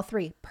 all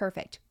three,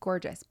 perfect,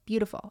 gorgeous,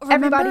 beautiful.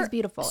 Everybody's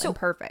beautiful and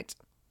perfect.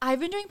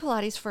 I've been doing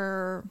Pilates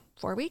for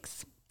 4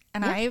 weeks,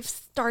 and I'm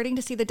starting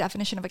to see the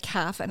definition of a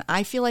calf, and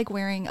I feel like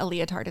wearing a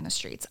leotard in the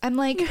streets. I'm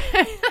like,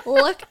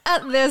 look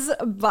at this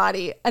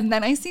body. And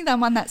then I see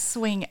them on that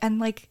swing, and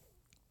like,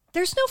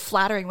 there's no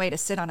flattering way to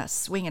sit on a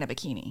swing in a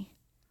bikini.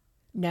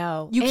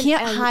 No. You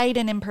can't hide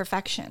an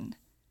imperfection.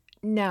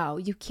 No,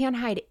 you can't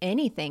hide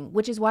anything,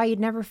 which is why you'd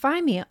never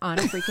find me on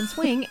a freaking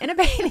swing in a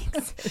bathing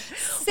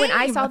suit. When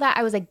I saw that,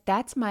 I was like,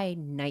 that's my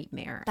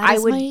nightmare. I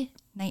would my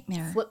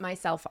nightmare. Flip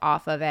myself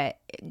off of it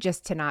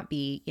just to not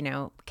be,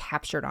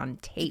 captured on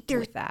tape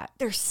with that.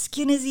 Their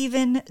skin is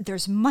even.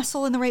 There's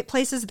muscle in the right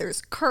places.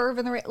 There's curve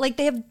in the right. Like,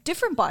 they have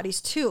different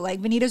bodies too. Like,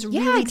 Vanita's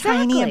really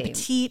tiny and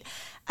petite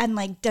and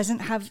like doesn't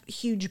have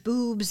huge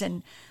boobs,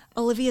 and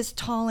Olivia's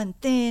tall and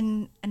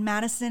thin, and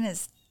Madison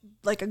is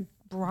like a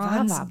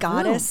bronze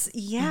goddess.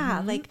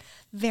 Yeah, like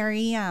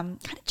very kind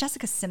of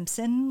Jessica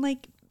Simpson.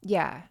 Like,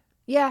 yeah,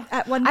 Yeah.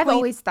 At one I've point-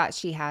 always thought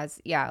she has,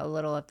 a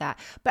little of that.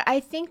 But I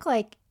think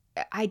like,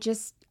 I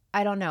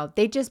don't know.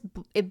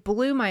 It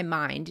blew my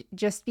mind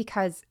just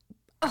because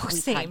we've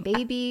same. had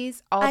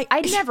babies.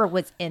 I never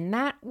was in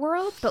that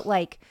world, but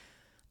like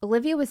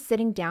Olivia was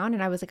sitting down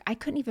and I was like, I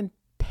couldn't even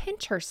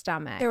pinch her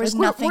stomach. There was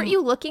like, nothing. Weren't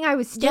you looking? I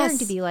was staring Yes.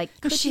 to be like,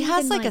 could she you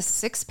has even, like a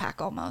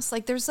 6-pack almost.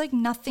 Like there's like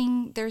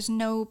nothing. There's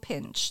no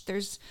pinch.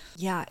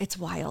 It's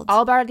wild.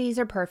 all bodies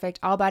are perfect.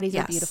 All bodies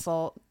Yes. are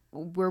beautiful.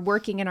 We're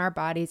working in our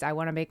bodies. I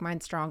want to make mine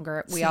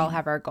stronger. We all Same.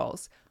 have our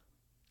goals.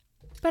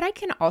 But I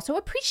can also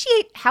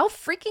appreciate how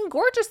freaking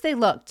gorgeous they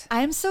looked.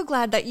 I'm so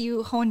glad that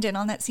you honed in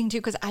on that scene too,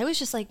 because I was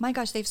just like, my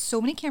gosh, they have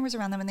so many cameras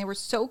around them and they were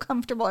so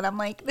comfortable. And I'm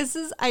like,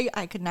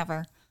 I could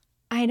never.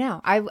 I know.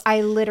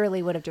 I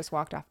literally would have just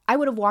walked off. I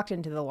would have walked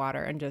into the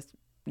water and just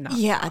not.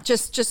 Yeah,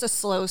 just a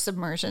slow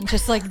submersion,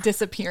 just like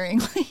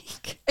disappearing.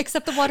 Like,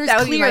 except the water's That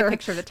would be clear. my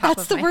picture at the top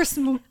That's of the my- worst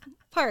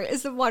part.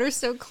 Is the water's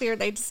so clear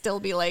they'd still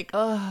be like,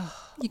 oh,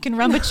 you can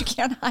run, but you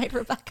can't hide,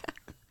 Rebecca.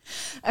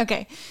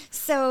 Okay,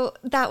 so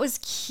that was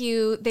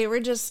cute. They were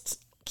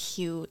just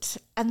cute,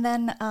 and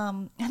then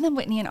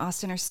Whitney and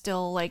Austin are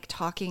still like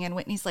talking, and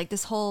Whitney's like,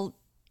 this whole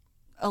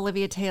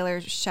Olivia Taylor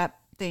Shep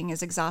thing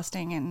is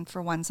exhausting, and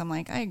for once, I'm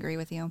like, I agree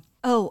with you.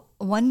 Oh,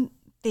 one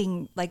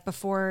thing, like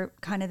before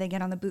kind of they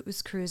get on the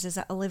booze cruise, is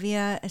that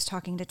Olivia is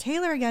talking to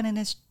Taylor again,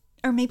 and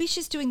or maybe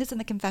she's doing this in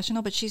the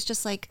confessional, but she's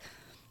just like,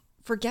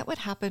 forget what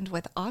happened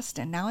with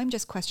Austin. Now I'm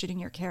just questioning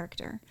your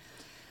character.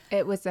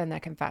 It was in the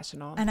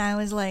confessional. And I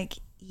was like,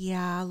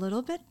 yeah, a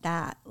little bit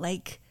that.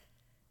 Like,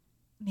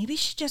 maybe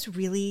she just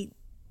really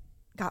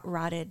got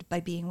rotted by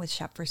being with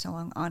Shep for so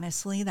long.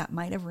 Honestly, that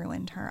might have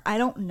ruined her. I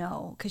don't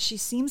know, because she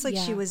seems like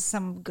she was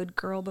some good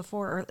girl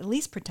before, or at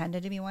least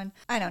pretended to be one.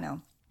 I don't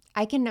know.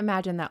 I can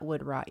imagine that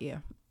would rot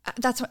you.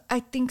 That's what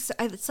I think. So.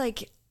 It's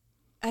like,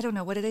 I don't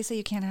know. What did they say?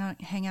 You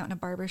can't hang out in a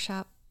barber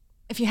shop.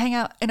 If you hang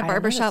out in a I don't know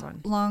barber this shop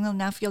one. long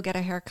enough, you'll get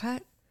a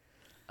haircut.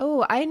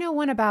 Oh, I know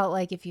one about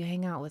like if you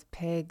hang out with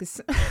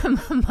pigs.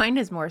 Mine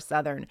is more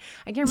southern.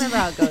 I can't remember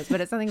how it goes, but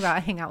it's something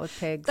about hang out with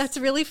pigs. That's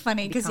really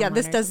funny because Become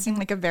this one or does seem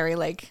like a very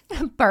like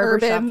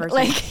barbershop urban, versus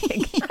like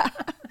pig. yeah.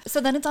 So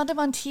then it's on to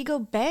Montego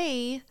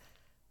Bay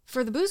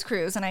for the booze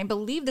cruise, and I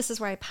believe this is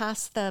where I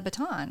passed the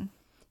baton.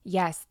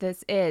 Yes,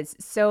 this is.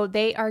 So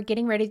they are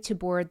getting ready to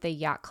board the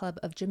Yacht Club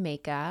of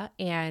Jamaica,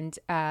 and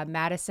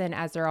Madison,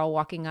 as they're all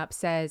walking up,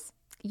 says,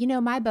 you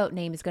know, my boat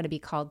name is going to be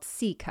called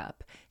Sea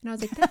Cup. And I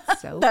was like,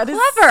 that's so That is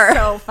clever.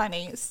 so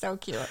funny, so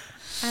cute.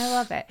 I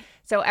love it.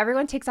 So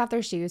everyone takes off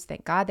their shoes.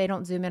 Thank God they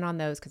don't zoom in on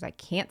those because I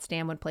can't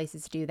stand when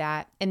places do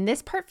that. And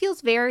this part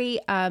feels very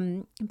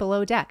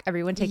below deck.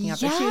 Everyone taking off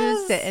their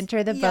shoes to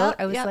enter the boat.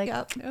 I was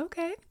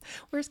okay,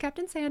 where's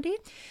Captain Sandy?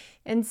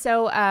 And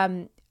so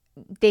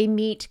they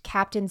meet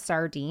Captain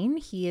Sardine.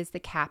 He is the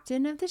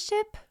captain of the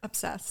ship.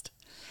 Obsessed.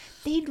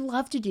 They'd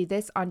love to do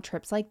this on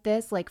trips like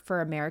this. Like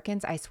for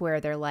Americans, I swear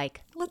they're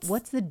like,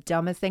 what's the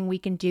dumbest thing we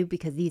can do?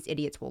 Because these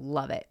idiots will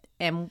love it.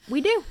 And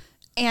we do.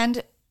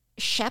 And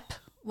Shep,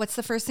 what's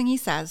the first thing he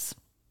says?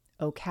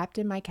 Oh,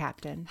 Captain, my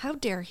captain. How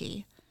dare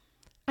he?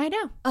 I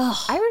know.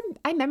 Oh,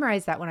 I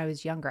memorized that when I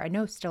was younger. I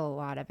know still a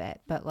lot of it,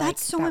 but like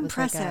that's so that was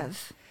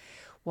impressive.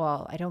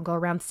 well, I don't go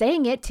around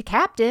saying it to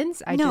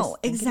captains. I No,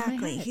 just think it in my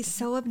exactly. head. He's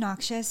so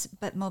obnoxious,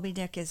 but Moby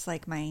Dick is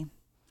like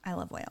I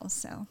love whales,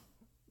 so.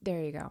 There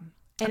you go.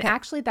 And Okay.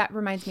 actually, that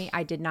reminds me,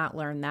 I did not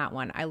learn that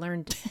one. I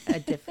learned a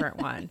different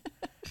one.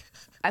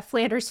 At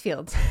Flanders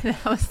Field.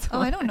 That was the Oh,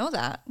 one. I don't know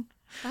that.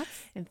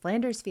 In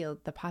Flanders Field,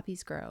 the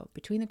poppies grow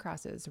between the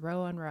crosses,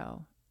 row on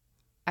row.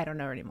 I don't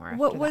know anymore.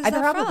 What after was I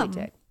that probably from?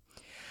 did.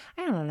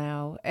 I don't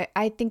know.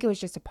 I think it was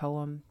just a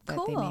poem that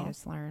they Cool. made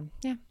us learn.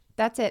 Yeah,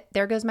 that's it.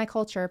 There goes my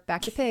culture.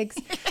 Back to pigs.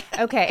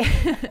 Okay.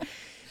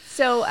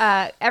 So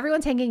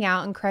everyone's hanging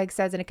out, and Craig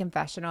says in a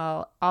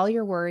confessional, all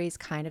your worries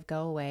kind of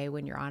go away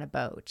when you're on a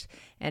boat.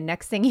 And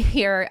next thing you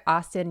hear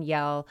Austin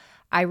yell,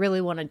 I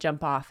really want to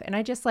jump off. And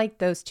I just like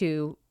those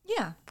two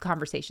Yeah.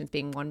 conversations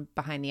being one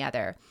behind the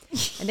other.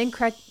 And then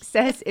Craig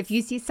says, if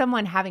you see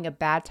someone having a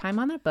bad time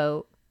on a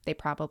boat, they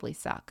probably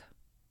suck.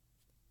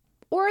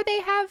 Or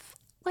they have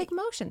like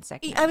motion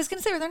sickness. I was going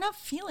to say, or they're not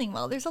feeling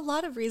well. There's a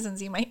lot of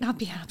reasons you might not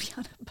be happy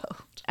on a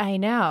boat. I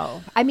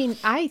know. I mean,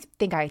 I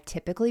think I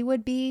typically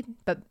would be,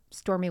 but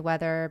stormy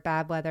weather,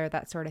 bad weather,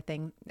 that sort of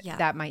thing, Yeah.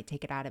 that might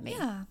take it out of me.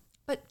 Yeah.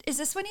 But is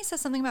this when he says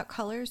something about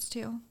colors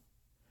too?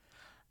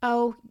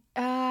 Oh,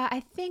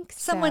 I think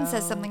Someone so.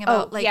 says something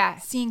about yeah.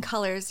 seeing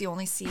colors you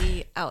only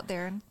see out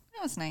there. And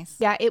that was nice.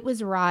 Yeah, it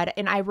was Rod.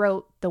 And I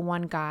wrote the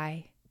one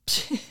guy.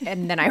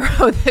 And then I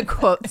wrote the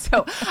quote.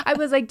 So I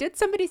was like, did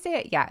somebody say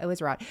it? Yeah, it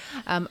was Rod.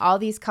 All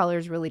these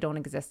colors really don't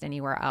exist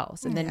anywhere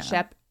else. And then Yeah.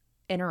 Shep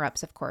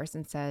interrupts, of course,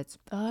 and says,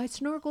 I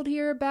snorkeled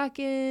here back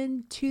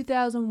in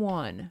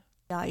 2001.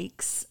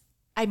 Yikes.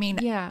 I mean,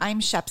 Yeah. I'm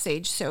Shep's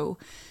age, so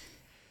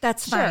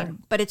that's Sure.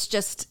 fine. But it's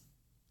just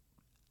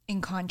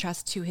in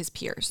contrast to his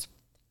peers.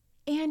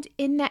 And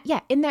in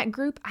that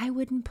group, I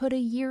wouldn't put a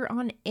year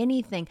on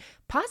anything,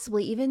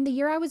 possibly even the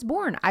year I was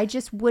born. I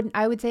just wouldn't.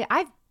 I would say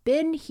I've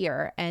been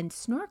here and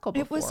snorkeled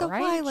before. It was a I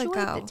while enjoyed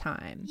ago. the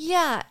time.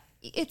 Yeah.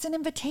 it's an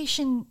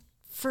invitation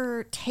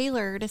for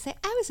Taylor to say,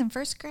 I was in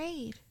first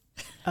grade.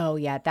 Oh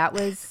yeah, that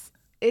was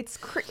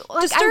disturbing.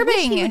 I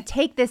wish he would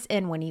take this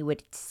in when he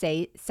would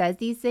says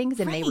these things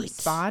and they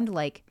respond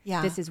like,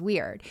 this is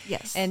weird.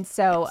 Yes. And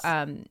so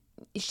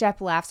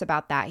Shep laughs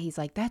about that. He's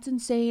like, that's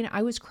insane.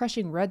 I was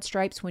crushing red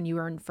stripes when you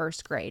were in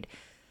first grade.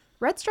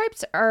 Red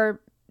stripes are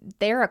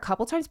there a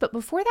couple times, but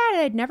before that,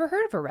 I had never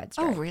heard of a red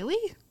stripe. Oh,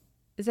 really?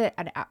 Is it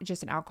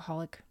just an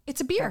alcoholic?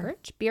 It's a beer.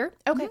 Beverage? Beer?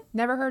 Okay.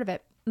 Never heard of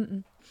it.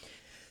 Mm-mm.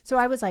 So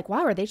I was like,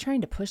 wow, are they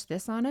trying to push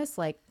this on us?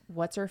 Like,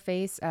 what's her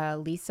face?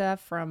 Lisa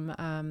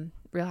from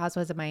Real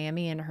Housewives of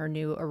Miami and her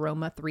new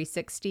Aroma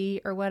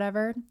 360 or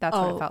whatever. That's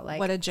what it felt like.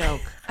 What a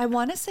joke. I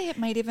want to say it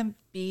might even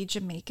be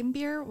Jamaican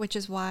beer, which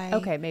is why.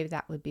 Okay, maybe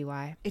that would be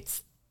why.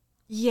 It's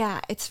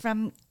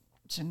from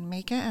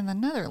Jamaica and the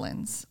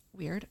Netherlands.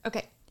 Weird.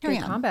 Okay.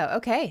 Good combo.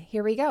 Okay,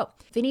 here we go.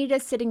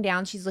 Vanita's sitting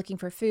down. She's looking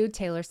for food.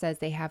 Taylor says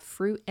they have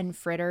fruit and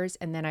fritters.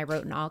 And then I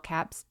wrote in all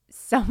caps,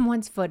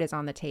 someone's foot is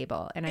on the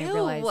table. And I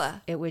realized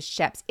it was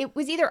Shep's. It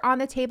was either on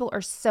the table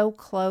or so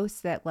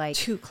close that like.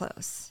 Too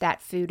close.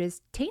 That food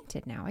is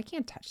tainted now. I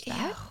can't touch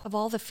that. Ew. Of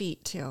all the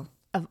feet too.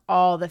 Of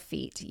all the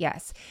feet,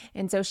 yes.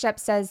 And so Shep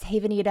says,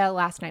 hey, Vanita,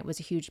 last night was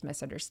a huge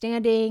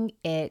misunderstanding.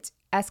 It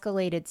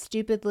escalated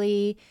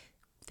stupidly.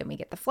 Then we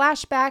get the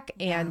flashback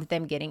and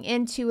them getting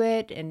into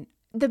it. And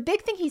the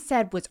big thing he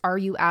said was, are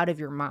you out of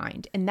your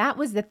mind? And that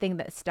was the thing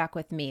that stuck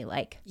with me.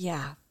 Like,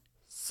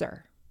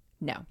 sir,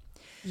 no.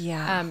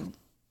 Yeah.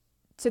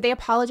 So they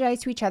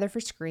apologized to each other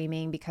for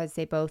screaming because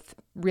they both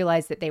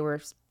realized that they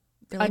were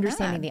really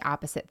understanding the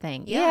opposite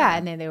thing. Yeah.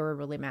 And then they were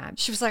really mad.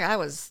 She was like, I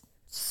was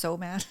so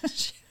mad.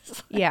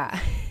 Yeah.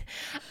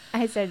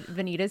 I said,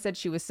 Vanita said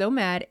she was so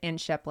mad,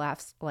 and Shep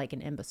laughs like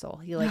an imbecile.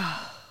 He like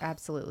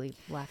absolutely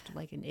laughed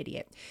like an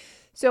idiot.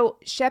 So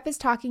Shep is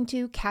talking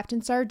to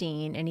Captain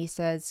Sardine, and he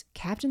says,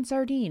 Captain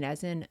Sardine,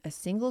 as in a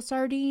single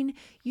sardine?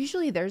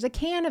 Usually there's a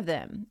can of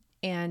them.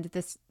 And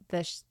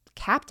the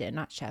captain,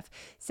 not chef,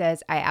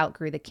 says, I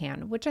outgrew the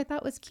can, which I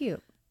thought was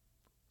cute.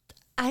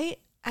 I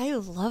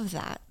love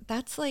that.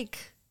 That's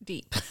like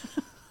deep.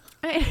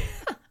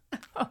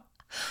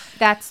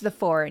 That's the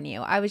 4 in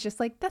you. I was just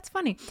like, that's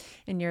funny.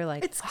 And you're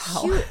like, it's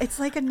wow. Cute. It's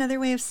like another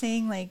way of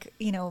saying like,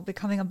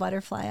 becoming a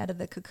butterfly out of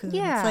the cocoon.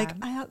 Yeah. It's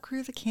like, I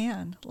outgrew the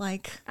can.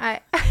 Like,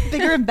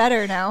 bigger and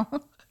better now.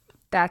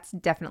 That's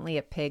definitely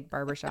a pig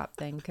barbershop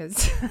thing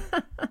because...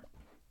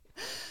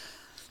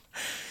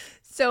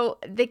 So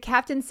the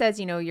captain says,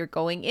 you're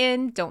going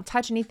in, don't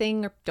touch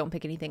anything or don't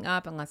pick anything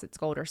up unless it's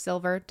gold or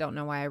silver. Don't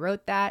know why I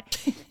wrote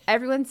that.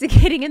 Everyone's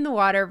getting in the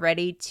water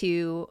ready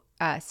to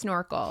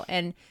snorkel.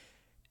 And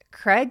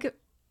Craig,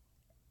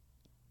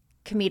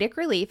 comedic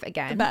relief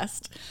again. The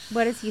best.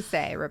 What does he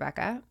say,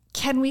 Rebecca?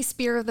 Can we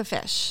spear the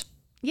fish?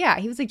 Yeah.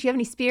 He was like, do you have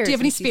any spears? Do you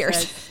have any spears?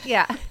 Says,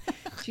 yeah.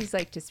 She's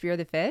like, to spear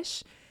the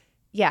fish?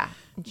 Yeah.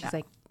 And she's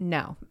like,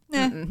 no.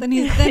 Then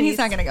he's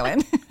not going to go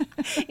in.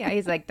 Yeah.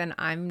 He's like, then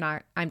I'm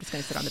just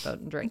going to sit on the boat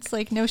and drink. It's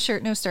like no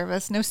shirt, no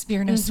service, no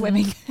spear, no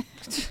swimming.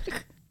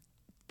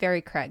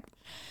 Very Craig.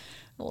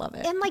 Love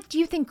it. And like, do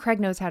you think Craig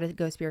knows how to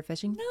go spear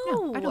fishing?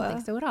 No, I don't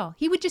think so at all.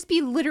 He would just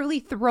be literally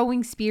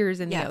throwing spears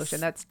in the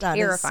ocean. That's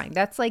terrifying.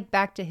 That's like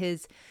back to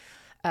his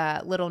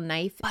little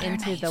knife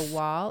the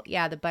wall.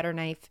 Yeah, the butter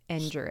knife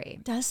injury.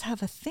 Does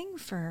have a thing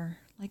for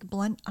like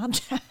blunt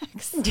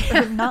objects,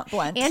 or not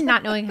blunt, and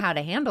not knowing how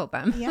to handle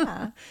them.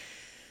 Yeah.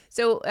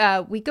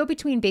 So we go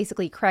between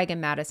basically Craig and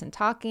Madison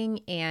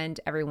talking and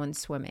everyone's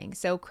swimming.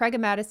 So Craig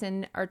and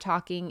Madison are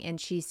talking and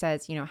she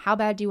says, how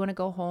bad do you want to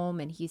go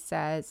home? And he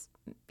says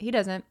he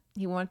doesn't.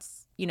 He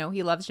wants,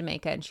 he loves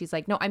Jamaica. And she's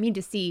like, no, I mean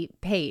to see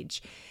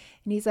Paige.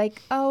 And he's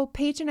like, oh,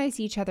 Paige and I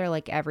see each other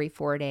like every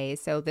 4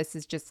 days. So this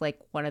is just like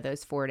one of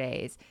those 4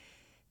 days.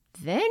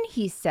 Then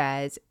he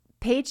says,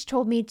 Paige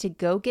told me to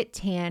go get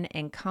tan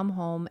and come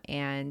home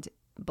and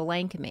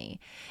blank me.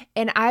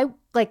 And I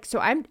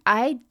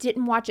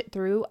didn't watch it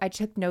through. I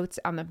took notes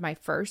on my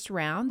first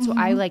round. So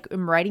I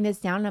am writing this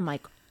down and I'm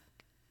like,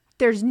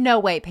 there's no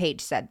way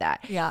Paige said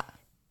that. Yeah.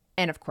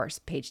 And of course,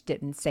 Paige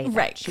didn't say that.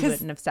 Right. She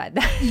wouldn't have said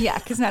that. Yeah.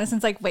 Because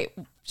Madison's like, wait,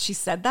 she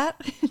said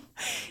that?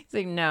 He's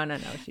like, no,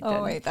 she didn't.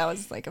 Oh, wait, that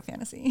was like a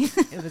fantasy.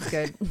 It was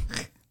good.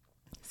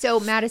 So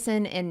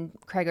Madison and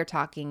Craig are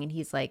talking and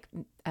he's like,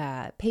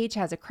 Paige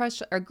has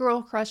a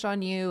girl crush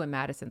on you. And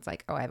Madison's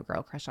like, oh, I have a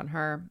girl crush on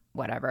her,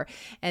 whatever.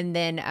 And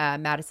then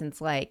Madison's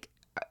like,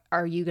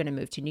 are you going to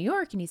move to New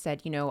York? And he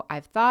said,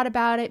 I've thought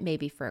about it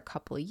maybe for a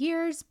couple of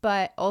years,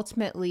 but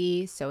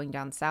ultimately Sewing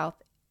Down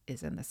South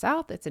is in the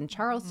South. It's in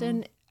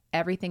Charleston.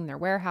 Everything, their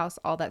warehouse,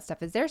 all that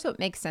stuff is there. So it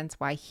makes sense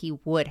why he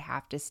would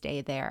have to stay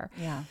there.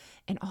 Yeah.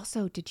 And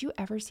also, did you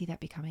ever see that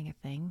becoming a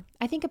thing?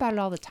 I think about it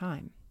all the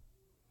time.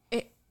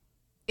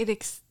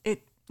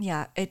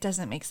 It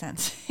doesn't make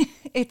sense.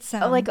 It's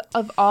like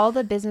of all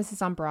the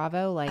businesses on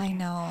Bravo, like I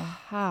know,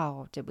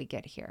 how did we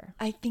get here?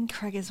 I think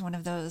Craig is one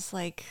of those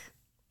like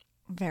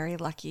very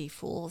lucky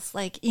fools.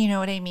 Like, you know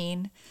what I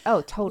mean?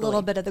 Oh, totally. A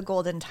little bit of the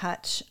golden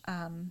touch.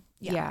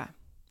 Yeah.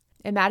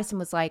 And Madison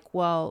was like,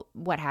 well,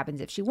 what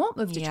happens if she won't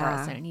move to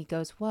Charleston? And he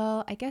goes,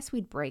 well, I guess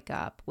we'd break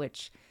up,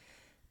 which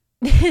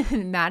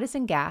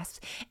Madison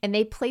gasps, and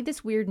they played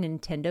this weird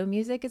Nintendo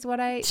music is what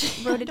I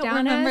wrote it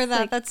down as. I don't remember that.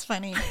 Like, that's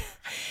funny.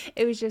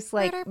 It was just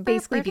like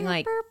basically being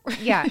like,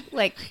 yeah,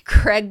 like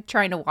Craig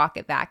trying to walk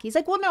it back. He's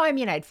like, well, no, I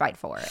mean, I'd fight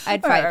for it.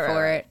 I'd fight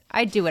for it.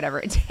 I'd do whatever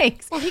it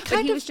takes. Well,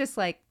 he was just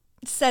like,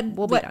 said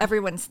what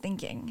everyone's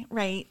thinking,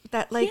 right?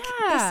 That like,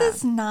 this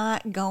is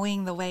not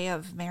going the way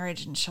of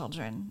marriage and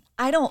children.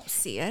 I don't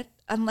see it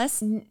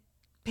unless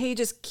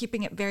Paige is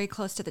keeping it very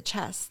close to the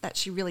chest that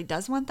she really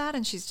does want that,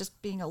 and she's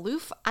just being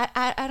aloof.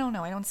 I don't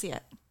know. I don't see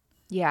it.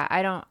 Yeah,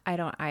 I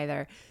don't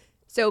either.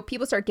 So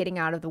people start getting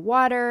out of the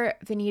water.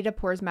 Venita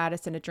pours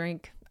Madison a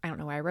drink. I don't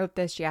know why I wrote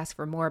this. She asks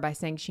for more by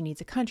saying she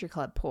needs a country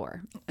club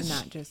pour, and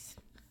that just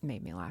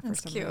made me laugh for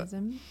some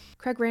reason.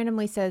 Craig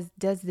randomly says,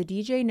 "Does the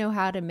DJ know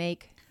how to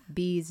make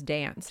bees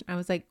dance?" And I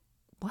was like,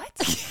 "What?"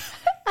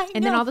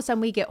 And then all of a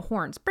sudden we get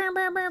horns. Burr,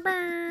 burr, burr,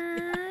 burr.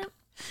 Yeah.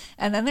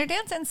 And then they're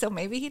dancing, so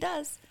maybe he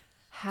does.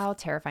 How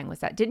terrifying was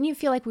that? Didn't you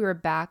feel like we were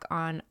back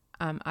on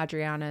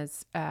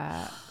Adriana's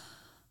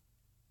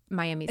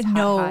Miami's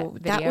hot video?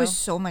 That was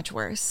so much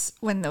worse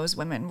when those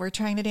women were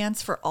trying to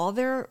dance. For all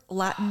their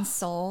Latin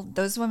soul,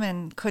 those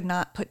women could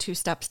not put two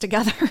steps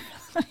together.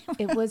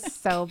 It was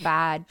so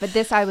bad. But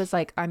this, I was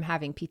like, I'm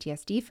having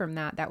PTSD from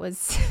that. That was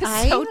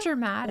so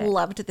dramatic. I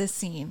loved this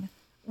scene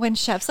when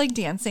Shep's like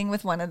dancing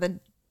with one of the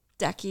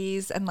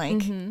deckies and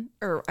like,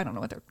 or I don't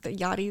know what they're, the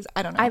yachties.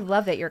 I don't know. I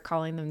love that you're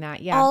calling them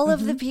that. Yeah. All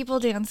of the people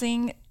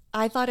dancing.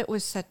 I thought it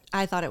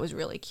was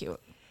really cute.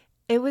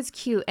 It was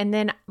cute. And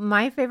then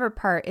my favorite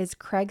part is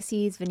Craig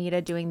sees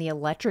Venita doing the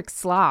electric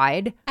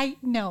slide. I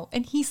know.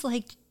 And he's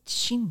like,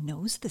 she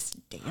knows this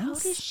dance? How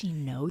does she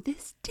know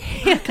this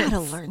dance? I gotta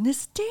learn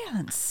this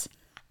dance.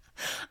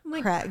 I'm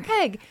like,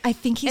 Craig. I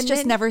think he's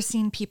just never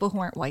seen people who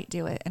aren't white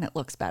do it, and it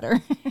looks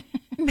better.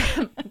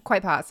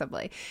 Quite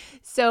possibly.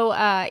 So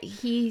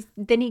he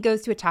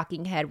goes to a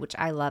talking head, which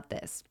I love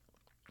this.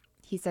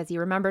 He says he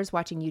remembers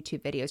watching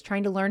YouTube videos,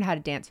 trying to learn how to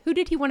dance. Who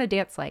did he want to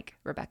dance like,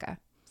 Rebecca?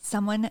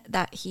 Someone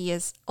that he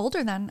is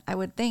older than, I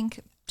would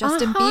think.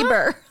 Justin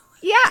Bieber.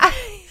 Yeah.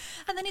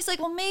 And then he's like,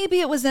 well, maybe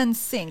it was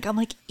NSYNC. I'm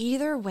like,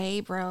 either way,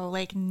 bro,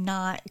 like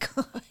not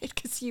good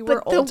because you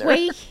were older. The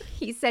way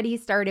he said he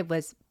started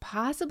was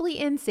possibly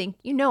NSYNC.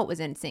 You know it was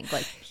NSYNC.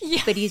 Like,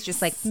 yes. But he's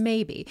just like,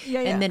 maybe.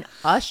 Yeah. And then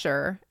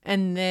Usher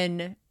and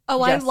then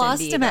Justin I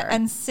lost Bieber. Him at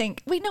NSYNC.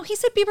 Wait, no, he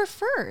said Bieber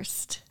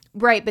first.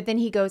 Right, but then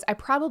he goes, I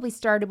probably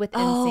started with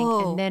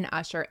NSYNC and then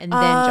Usher and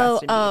then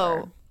Justin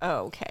Bieber. Oh,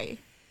 okay.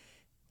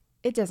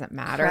 It doesn't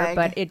matter, Craig.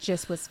 But it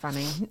just was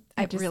funny.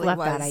 I just really love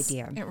that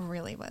idea. It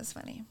really was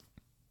funny.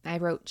 I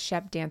wrote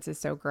Shep dances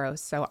so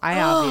gross, so I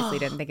obviously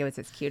didn't think it was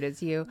as cute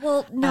as you.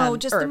 Well, no,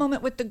 just the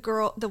moment with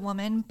the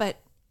woman,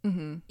 but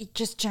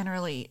just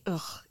generally,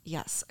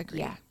 yes, agree.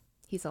 Yeah,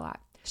 he's a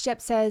lot.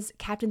 Shep says,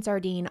 Captain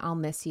Sardine, I'll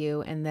miss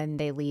you, and then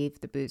they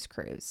leave the booze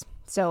cruise.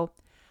 So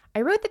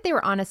I wrote that they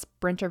were on a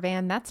Sprinter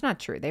van. That's not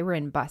true. They were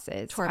in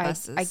buses. Tour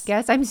buses. I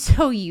guess I'm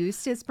so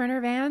used to Sprinter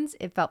vans.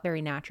 It felt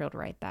very natural to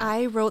write that.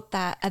 I wrote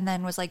that and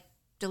then was like,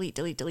 delete,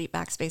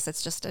 backspace.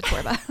 That's just a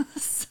tour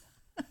bus.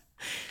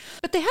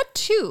 But they had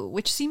two,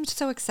 which seemed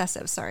so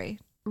excessive. Sorry.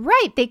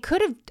 Right. They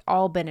could have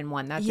all been in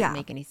one. That didn't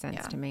make any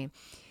sense to me.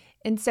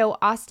 And so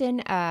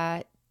Austin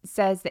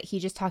says that he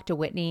just talked to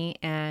Whitney,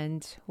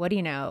 and what do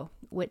you know?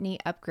 Whitney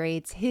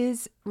upgrades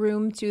his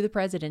room to the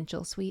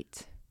presidential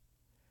suite.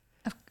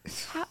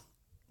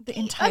 The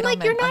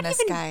entitlement you're not on this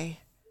even guy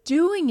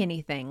doing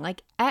anything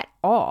like at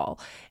all.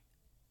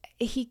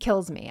 He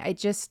kills me.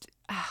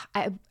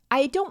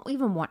 I don't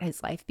even want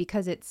his life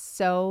because it's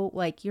so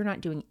like you're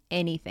not doing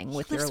anything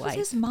with your life. With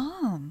his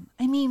mom.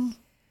 I mean,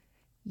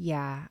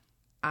 yeah.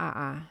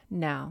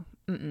 No.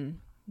 Mm-mm.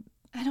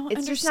 I don't.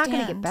 It's just not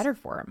going to get better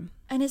for him.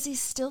 And is he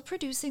still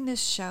producing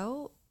this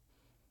show?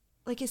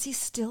 Like, is he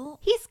still?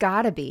 He's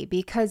got to be,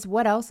 because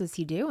what else is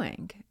he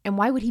doing? And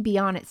why would he be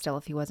on it still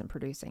if he wasn't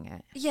producing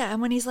it? Yeah,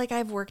 and when he's like, I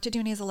have work to do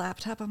and he has a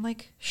laptop, I'm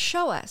like,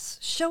 show us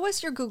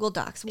your Google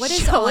Docs. What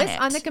is show on us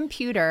it? On the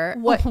computer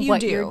what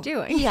you're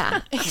doing.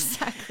 Yeah,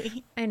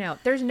 exactly. I know.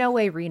 There's no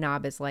way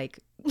Renob is like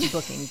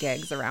booking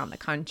gigs around the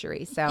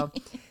country. So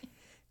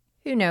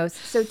who knows?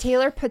 So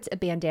Taylor puts a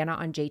bandana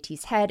on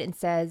JT's head and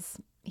says,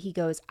 he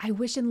goes, I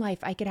wish in life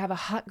I could have a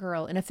hot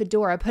girl in a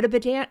fedora, put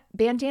a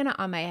bandana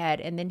on my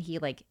head. And then he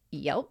like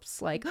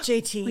yelps like,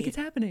 JT, like it's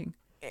happening.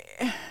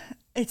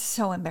 It's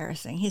so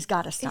embarrassing. He's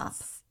got to stop.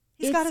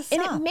 He's got to stop.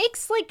 And it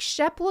makes like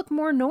Shep look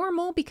more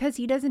normal because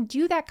he doesn't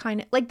do that kind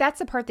of, like, that's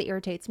the part that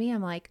irritates me.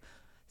 I'm like,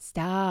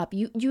 stop.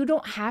 You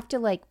don't have to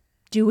like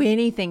do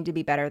anything to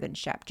be better than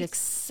Shep. Just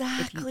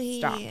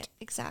exactly.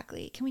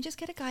 Exactly. Can we just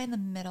get a guy in the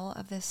middle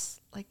of this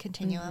like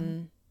continuum?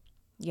 Mm-hmm.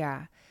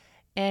 Yeah.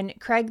 And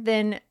Craig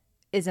then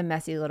is a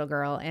messy little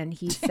girl, and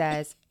he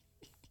says,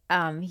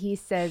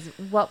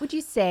 what would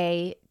you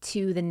say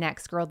to the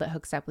next girl that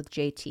hooks up with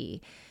JT?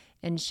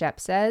 And Shep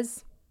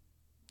says,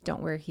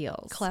 don't wear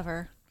heels.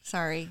 Clever.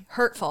 Sorry.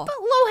 Hurtful. But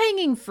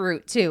low-hanging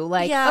fruit, too.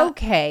 Like,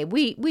 okay,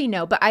 we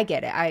know, but I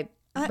get it.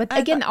 But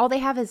again, all they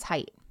have is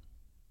height.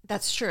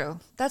 That's true.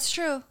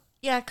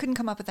 Yeah, I couldn't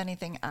come up with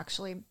anything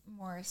actually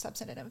more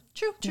substantive.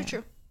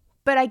 True.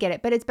 But I get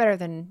it. But it's better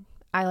than,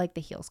 I like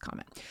the heels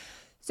comment.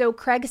 So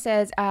Craig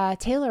says,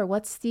 Taylor,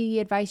 what's the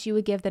advice you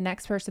would give the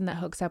next person that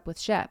hooks up with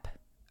Shep?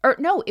 Or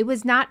no, it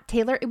was not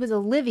Taylor. It was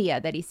Olivia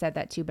that he said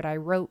that to, but I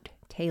wrote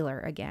Taylor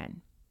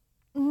again.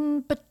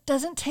 But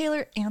doesn't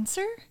Taylor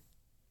answer?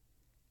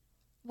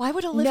 Why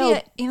would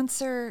Olivia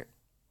answer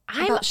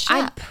about Shep?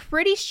 I'm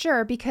pretty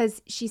sure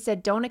because she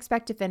said, don't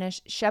expect to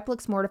finish. Shep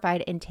looks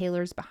mortified and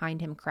Taylor's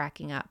behind him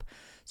cracking up.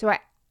 So wow.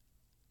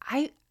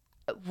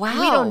 We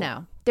don't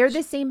know. They're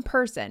the same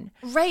person.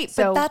 Right.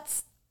 So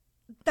but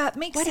that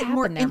makes it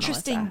more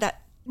interesting Melissa?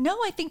 No,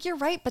 I think you're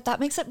right. But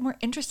that makes it more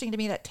interesting to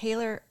me that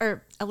Taylor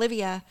or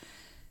Olivia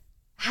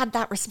had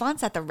that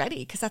response at the ready.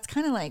 Because that's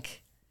kind of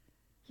like.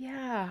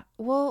 Yeah.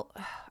 Well,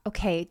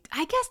 okay.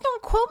 I guess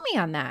don't quote me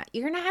on that.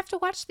 You're going to have to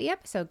watch the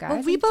episode, guys.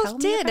 Well, we both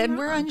did, and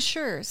we're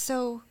unsure.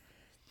 So,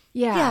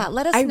 yeah,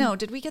 let us know.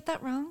 Did we get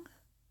that wrong?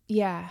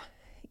 Yeah.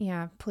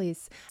 Yeah,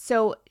 please.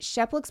 So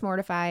Shep looks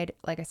mortified,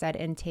 like I said,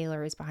 and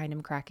Taylor is behind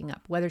him cracking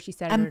up. Whether she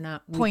said it or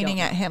not, pointing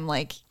at him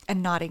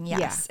and nodding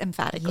yes,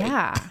 emphatically.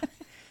 Yeah.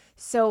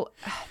 So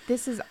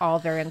this is all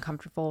very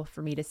uncomfortable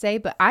for me to say,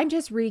 but I'm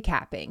just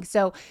recapping.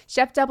 So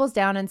Shep doubles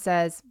down and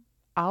says,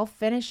 I'll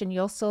finish and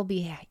you'll still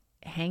be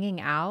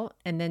hanging out.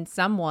 And then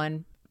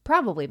someone,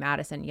 probably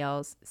Madison,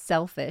 yells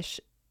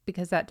selfish,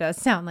 because that does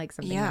sound like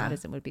something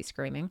Madison would be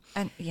screaming.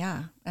 And it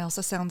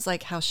also sounds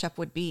like how Shep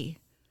would be.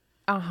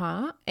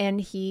 And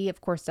he,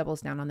 of course,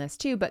 doubles down on this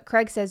too. But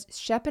Craig says,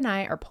 Shep and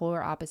I are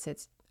polar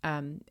opposites.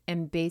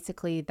 And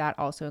basically that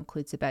also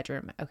includes the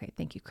bedroom. Okay,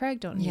 thank you, Craig.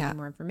 Don't need any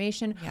more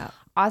information. Yeah.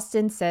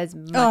 Austin says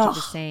much of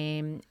the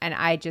same. And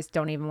I just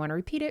don't even want to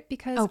repeat it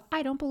because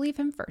I don't believe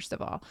him, first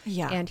of all.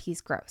 Yeah. And he's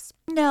gross.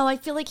 No, I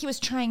feel like he was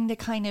trying to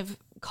kind of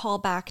call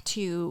back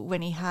to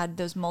when he had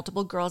those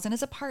multiple girls in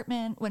his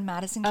apartment when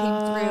Madison came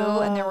through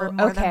and there were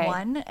more than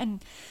one.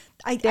 And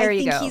I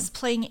think he's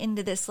playing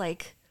into this,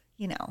 like,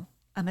 you know,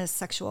 I'm a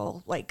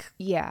sexual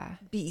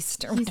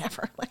beast or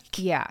whatever.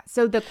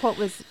 So the quote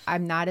was,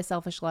 I'm not a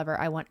selfish lover.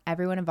 I want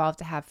everyone involved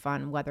to have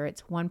fun, whether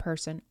it's one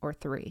person or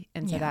three.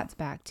 And so that's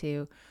back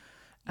to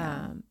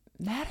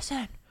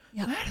Madison.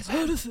 Yeah.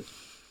 Madison.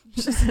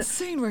 It's just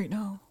insane right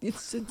now.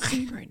 It's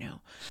insane right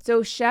now.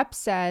 So Shep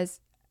says,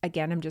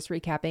 again, I'm just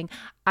recapping,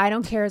 I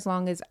don't care as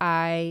long as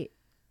I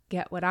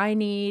get what I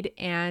need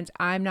and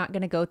I'm not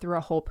going to go through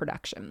a whole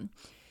production.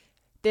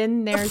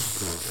 Then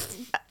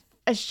there's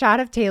a shot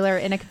of Taylor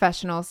in a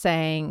confessional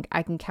saying,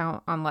 I can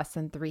count on less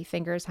than 3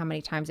 fingers how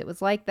many times it was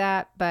like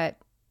that, but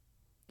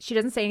she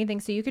doesn't say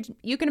anything. So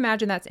you can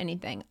imagine that's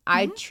anything. Mm-hmm.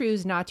 I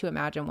choose not to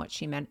imagine what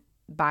she meant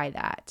by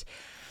that.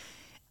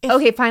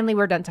 Okay, finally,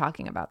 we're done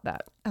talking about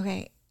that.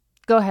 Okay.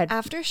 Go ahead.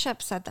 After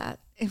Shep said that,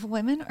 if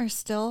women are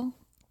still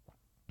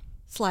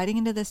sliding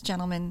into this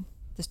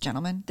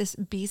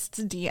beast's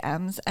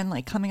DMs and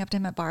like coming up to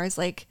him at bars,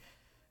 like,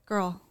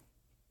 girl,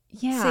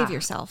 save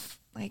yourself.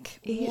 Like,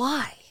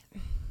 why?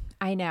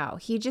 I know.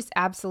 He just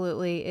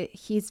absolutely,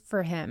 he's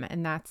for him.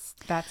 And that's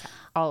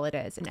all it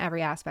is in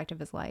every aspect of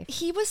his life.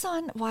 He was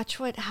on Watch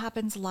What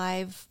Happens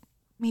Live,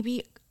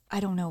 maybe,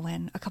 I don't know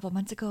when, a couple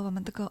months ago, a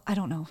month ago. I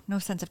don't know. No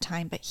sense of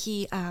time. But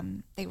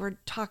they were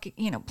talking,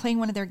 playing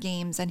one of their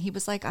games. And he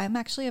was like, I'm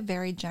actually a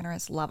very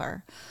generous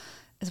lover,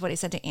 is what he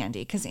said to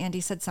Andy. Because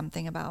Andy said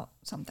something about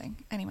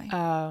something. Anyway.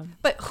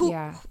 But who,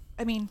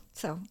 I mean,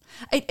 so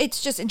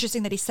it's just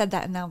interesting that he said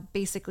that. And now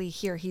basically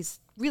here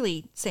he's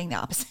really saying the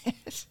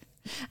opposite.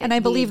 And I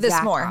believe this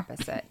more.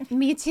 Opposite.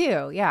 Me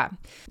too. Yeah.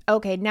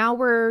 Okay. Now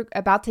we're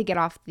about to get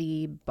off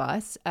the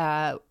bus.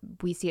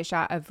 We see a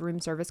shot of room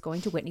service going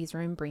to Whitney's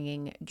room,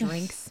 bringing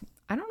drinks.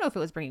 I don't know if it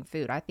was bringing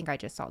food. I think I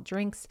just saw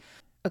drinks.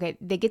 Okay.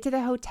 They get to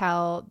the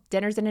hotel.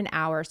 Dinner's in an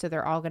hour. So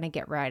they're all going to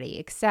get ready,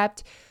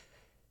 except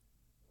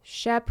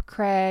Shep,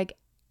 Craig,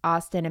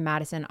 Austin, and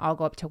Madison all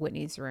go up to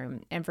Whitney's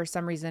room. And for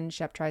some reason,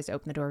 Shep tries to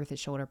open the door with his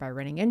shoulder by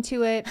running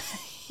into it.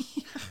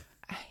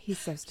 He's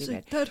so stupid.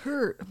 Like, that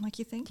hurt. I'm like,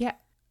 you think? Yeah.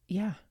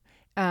 Yeah.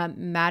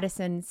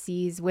 Madison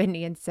sees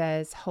Whitney and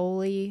says,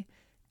 holy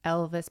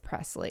Elvis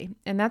Presley.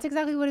 And that's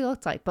exactly what he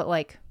looked like. But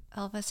like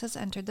Elvis has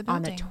entered the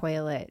building. On the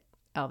toilet,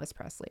 Elvis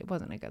Presley. It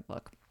wasn't a good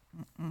look.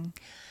 Mm-mm.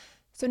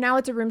 So now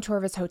it's a room tour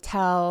of his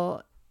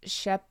hotel.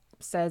 Shep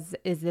says,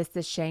 is this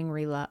the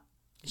Shangri-La?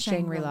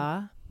 Shangri-La?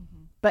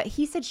 Mm-hmm. But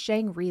he said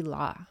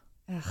Shangri-La.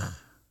 Ugh.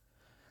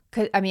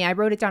 I mean, I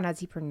wrote it down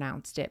as he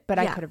pronounced it, but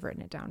I could have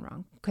written it down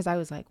wrong because I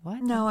was like,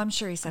 what? No, I'm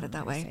sure he said it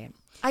that way.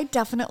 I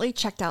definitely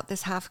checked out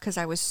this half because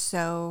I was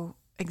so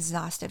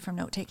exhausted from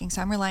note taking.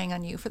 So I'm relying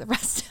on you for the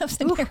rest of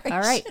the narration. All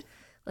right,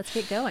 let's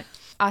get going.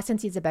 Austin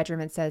sees a bedroom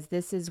and says,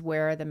 this is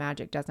where the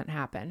magic doesn't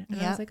happen.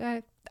 And I was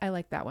like, I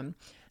like that one.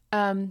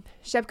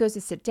 Shep goes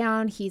to sit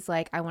down. He's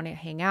like, I want to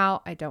hang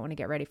out. I don't want to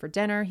get ready for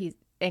dinner.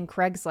 And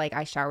Craig's like,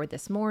 I showered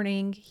this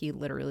morning. He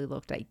literally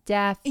looked like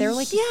death. They're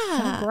like,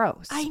 so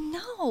gross. I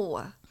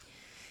know.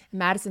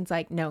 Madison's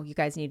like, no, you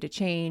guys need to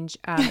change.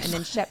 And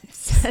then Shep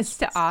says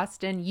to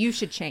Austin, you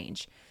should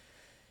change.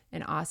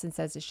 And Austin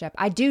says to Shep,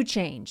 I do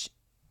change.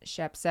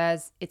 Shep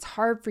says, it's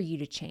hard for you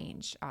to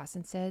change.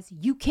 Austin says,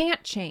 you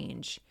can't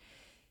change.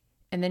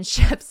 And then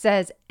Shep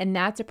says, and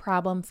that's a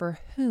problem for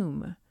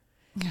whom?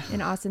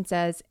 And Austin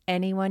says,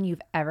 anyone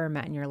you've ever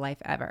met in your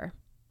life ever.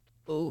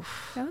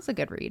 Oof. That was a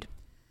good read.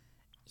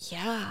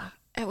 Yeah.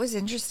 It was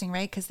interesting,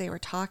 right? Because they were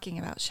talking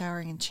about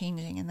showering and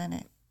changing, and then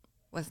it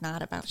was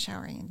not about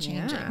showering and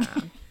changing. Yeah.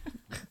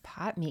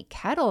 Pot meet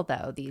kettle,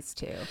 though, these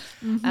two.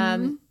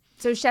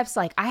 So Shep's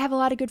like, I have a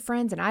lot of good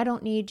friends and I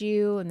don't need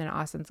you. And then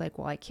Austin's like,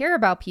 well, I care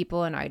about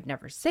people and I'd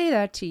never say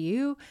that to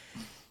you.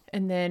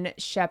 And then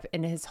Shep,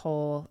 in his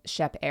whole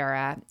Shep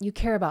era, you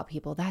care about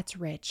people. That's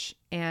rich.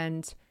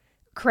 And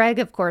Craig,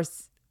 of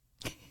course,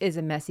 is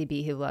a messy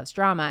bee who loves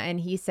drama. And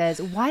he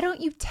says, why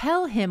don't you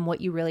tell him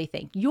what you really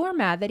think? You're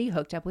mad that he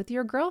hooked up with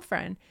your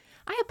girlfriend.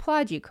 I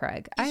applaud you,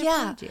 Craig. I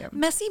applaud you.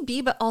 Messy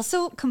bee, but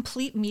also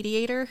complete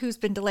mediator who's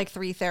been to like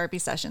 3 therapy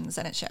sessions,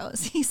 and it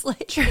shows. He's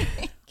like,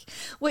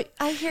 what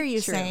I hear you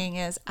saying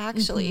is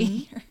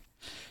actually.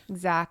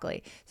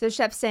 Exactly. So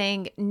Shep's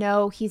saying,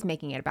 no, he's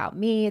making it about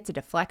me. It's a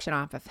deflection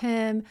off of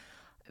him.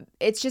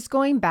 It's just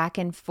going back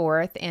and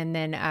forth. And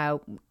then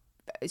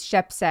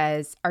Shep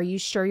says, are you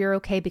sure you're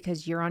okay?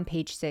 Because you're on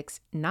page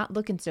 6. Not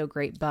looking so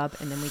great, bub.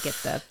 And then we get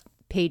the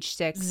page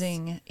 6.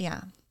 Zing.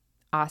 Yeah.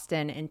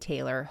 Austin and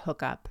Taylor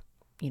hook up,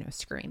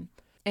 scream.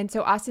 And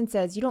so Austin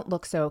says, you don't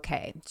look so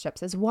okay. Shep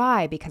says,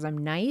 why? Because I'm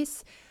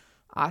nice.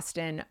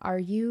 Austin,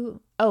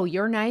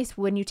 you're nice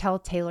when you tell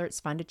Taylor it's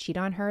fun to cheat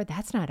on her?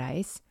 That's not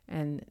nice.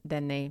 And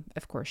then they,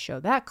 of course, show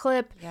that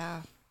clip.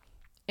 Yeah.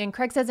 And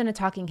Craig says in a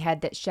talking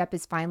head that Shep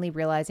is finally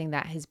realizing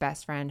that his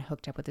best friend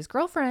hooked up with his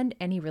girlfriend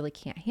and he really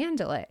can't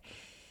handle it.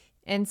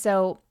 And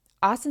so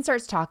Austin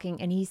starts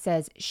talking and he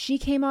says, she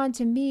came on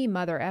to me,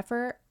 mother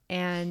effer.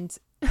 And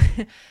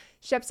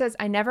Shep says,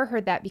 I never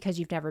heard that because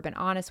you've never been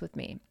honest with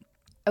me.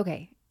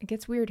 Okay, it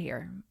gets weird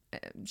here.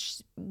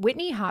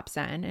 Whitney hops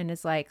in and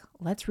is like,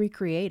 let's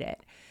recreate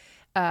it.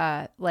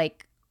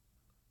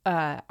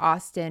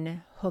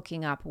 Austin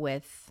hooking up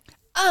with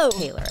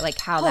Taylor, like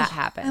how that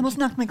happened. I almost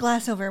knocked my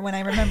glass over when I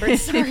remembered.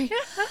 Sorry.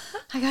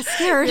 I got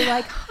scared. You're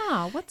like,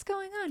 what's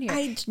going on here?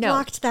 I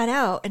blocked that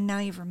out and now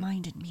you've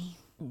reminded me.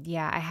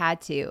 Yeah, I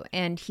had to.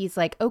 And he's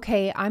like,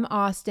 okay, I'm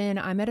Austin.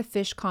 I'm at a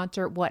Fish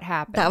concert. What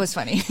happened? That was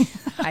funny.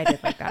 I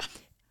did like that.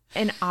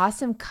 And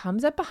Austin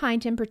comes up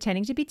behind him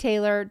pretending to be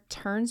Taylor,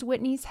 turns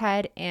Whitney's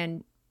head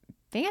and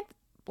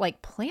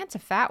plants a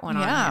fat one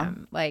on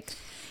him. Like,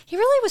 he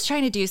really was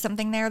trying to do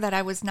something there that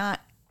I was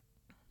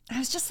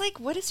just like,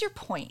 what is your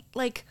point?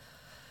 Like,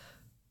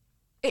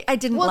 I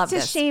didn't love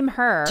this. To shame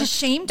her. To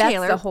shame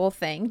Taylor. That's the whole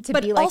thing. To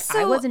be like, also,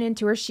 I wasn't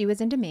into her. She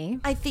was into me.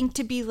 I think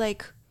to be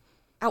like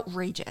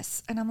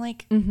outrageous. And I'm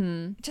like,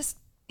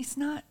 it's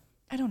not,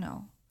 I don't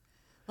know.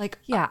 Like,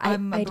 yeah,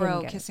 I'm a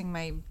bro kissing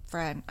my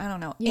friend. I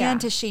don't know. Yeah.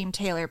 And to shame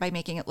Taylor by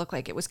making it look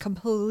like it was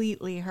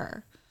completely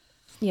her.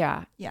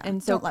 Yeah. Yeah.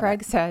 And so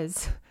Craig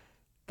says,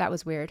 that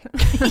was weird.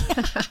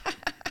 Because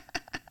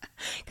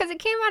it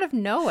came out of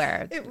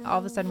nowhere. All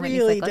of a sudden,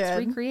 really Whitney's like, let's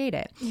recreate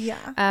it.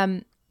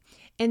 Yeah.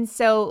 And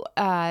so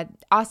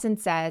Austin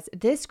says,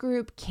 this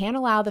group can't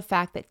allow the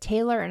fact that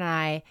Taylor and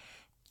I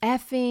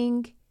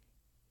effing,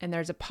 and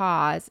there's a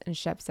pause, and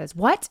Shep says,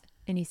 what?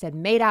 And he said,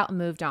 made out and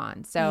moved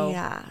on. So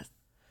yeah.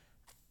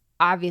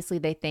 Obviously,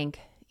 they think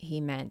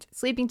he meant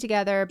sleeping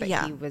together, but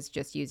he was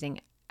just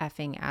using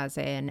effing as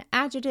an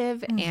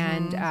adjective,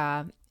 and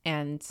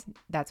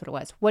that's what it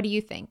was. What do you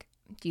think?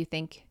 Do you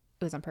think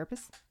it was on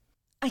purpose?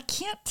 I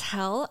can't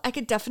tell. I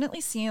could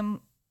definitely see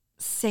him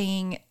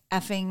saying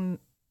effing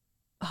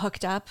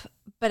hooked up,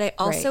 but I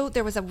also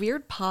there was a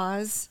weird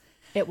pause.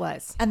 It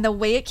was, and the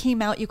way it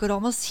came out, you could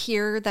almost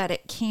hear that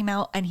it came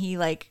out, and he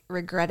like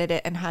regretted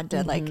it and had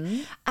to like.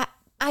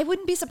 I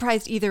wouldn't be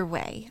surprised either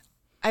way.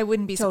 I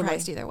wouldn't be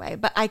surprised either way,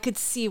 but I could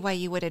see why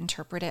you would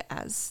interpret it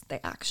as they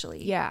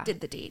actually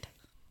did the deed.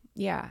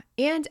 Yeah.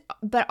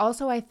 But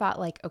also I thought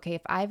like, okay,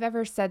 if I've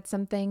ever said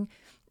something,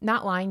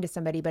 not lying to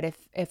somebody, but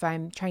if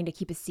I'm trying to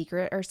keep a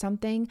secret or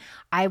something,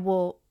 I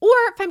will, or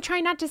if I'm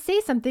trying not to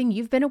say something,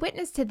 you've been a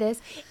witness to this,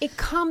 it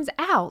comes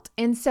out.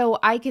 And so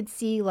I could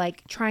see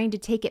like trying to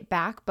take it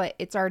back, but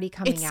it's already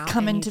coming out. It's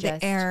coming to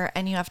the air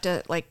and you have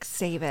to like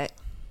save it.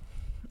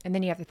 And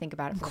then you have to think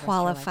about it.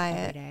 Qualify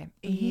it.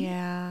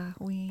 Yeah,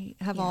 we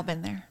have all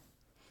been there.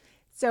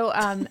 So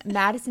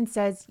Madison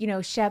says,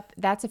 Shep,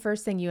 that's the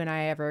first thing you and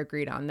I ever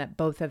agreed on, that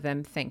both of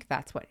them think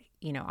that's what,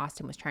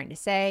 Austin was trying to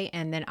say.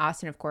 And then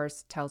Austin, of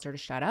course, tells her to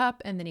shut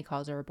up. And then he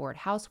calls her a bored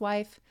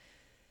housewife.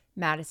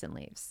 Madison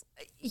leaves.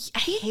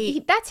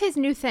 That's his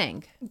new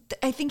thing.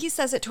 I think he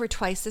says it to her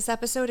twice this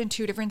episode in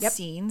 2 different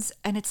scenes.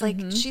 And it's like,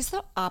 she's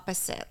the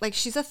opposite. Like,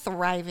 she's a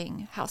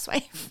thriving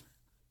housewife.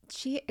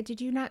 Did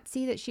you not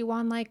see that she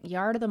won like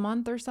Yard of the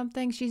Month or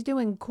something? She's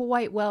doing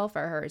quite well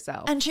for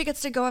herself. And she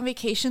gets to go on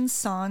vacation,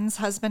 sans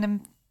husband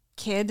and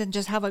kid, and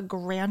just have a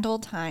grand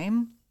old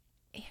time.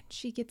 And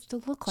she gets to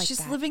look like she's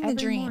that living the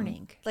dream.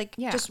 Morning. Like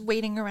just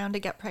waiting around to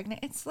get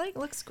pregnant. It's like,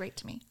 looks great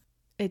to me.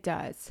 It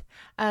does.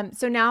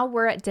 So now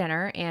we're at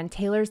dinner and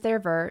Taylor's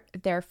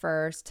there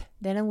first.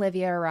 Then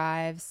Olivia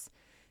arrives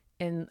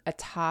in a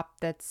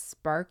top that's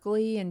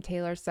sparkly. And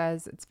Taylor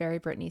says it's very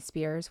Britney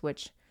Spears,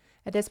 which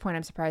at this point,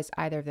 I'm surprised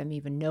either of them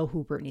even know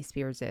who Britney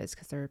Spears is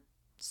because they're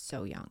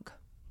so young.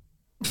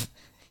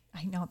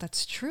 I know,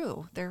 that's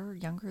true. They're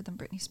younger than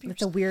Britney Spears.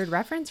 It's a weird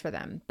reference for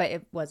them, but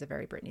it was a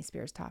very Britney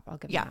Spears top. I'll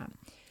give them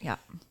that. Yeah.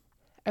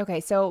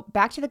 Okay, so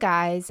back to the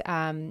guys.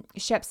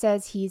 Shep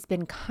says he's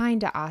been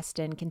kind to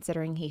Austin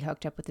considering he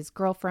hooked up with his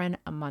girlfriend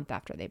a month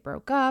after they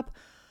broke up.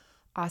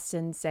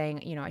 Austin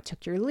saying, I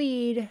took your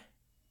lead.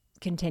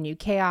 Continued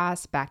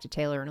chaos. Back to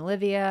Taylor and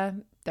Olivia.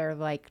 They're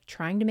like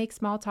trying to make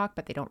small talk,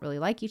 but they don't really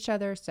like each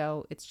other.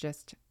 So it's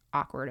just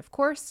awkward, of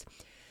course.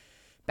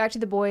 Back to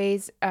the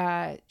boys.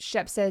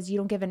 Shep says, you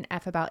don't give an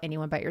F about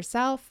anyone but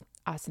yourself.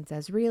 Austin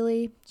says,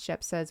 really?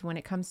 Shep says, when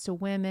it comes to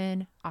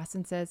women.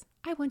 Austin says,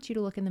 I want you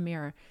to look in the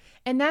mirror.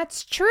 And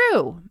that's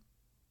true.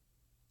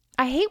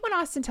 I hate when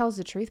Austin tells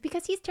the truth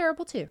because he's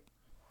terrible too.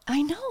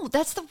 I know.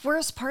 That's the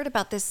worst part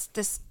about this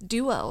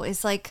duo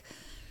is like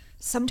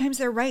sometimes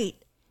they're right,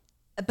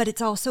 but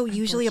it's also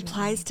usually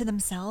applies to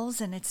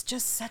themselves, and it's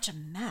just such a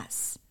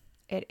mess.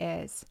 It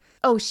is.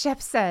 Oh,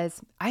 Shep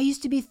says, I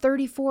used to be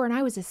 34 and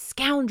I was a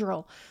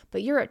scoundrel,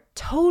 but you're a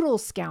total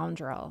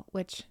scoundrel,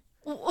 which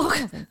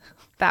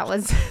that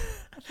was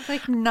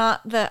like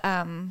not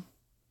the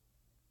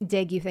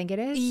dig you think it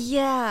is.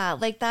 Yeah,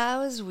 like that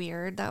was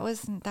weird.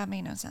 That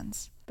made no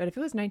sense. But if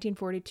it was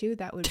 1942,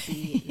 that would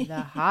be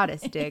the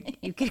hottest dig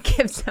you could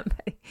give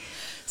somebody.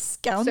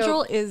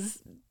 Scoundrel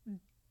is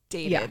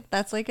dated. Yeah,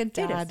 that's like a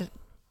dad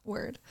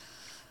word.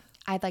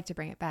 I'd like to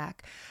bring it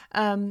back.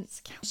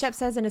 Shep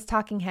says in his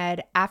talking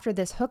head, after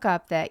this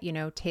hookup that,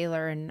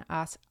 Taylor and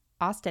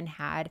Austin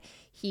had,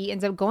 he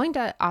ends up going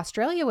to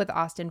Australia with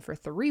Austin for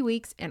 3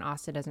 weeks, and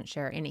Austin doesn't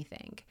share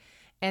anything.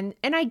 And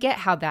I get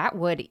how that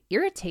would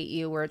irritate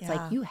you, where it's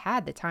like, you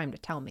had the time to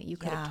tell me. You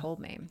could have told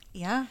me.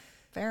 Yeah,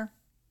 fair.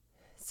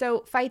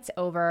 So fight's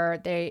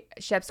over.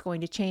 Shep's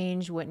going to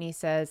change. Whitney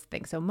says,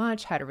 thanks so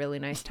much. Had a really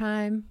nice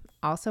time.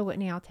 Also,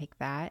 Whitney, I'll take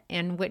that.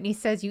 And Whitney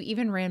says, you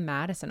even ran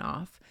Madison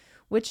off,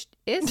 which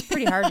is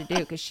pretty hard to do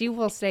because she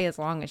will stay as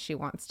long as she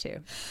wants to.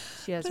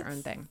 She has her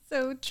own thing.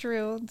 So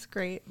true. It's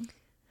great.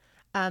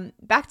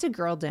 Back to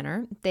girl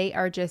dinner. They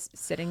are just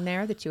sitting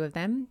there, the two of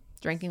them,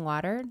 drinking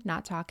water,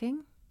 not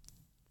talking.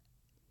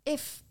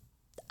 If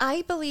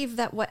I believe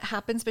that what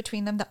happens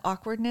between them, the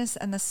awkwardness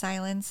and the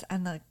silence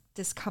and the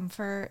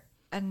discomfort,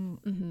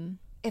 and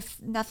if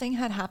nothing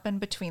had happened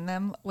between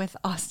them with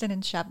Austin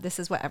and Shep, this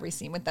is what every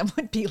scene with them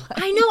would be like.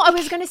 I know. I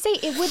was going to say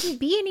it wouldn't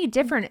be any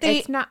different.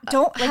 They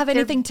don't have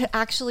anything to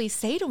actually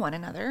say to one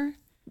another.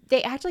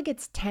 They act like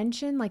it's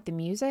tension, like the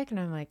music, and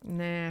I'm like,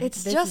 nah.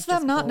 It's just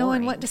them not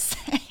knowing what to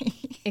say.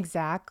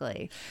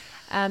 Exactly.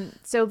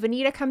 So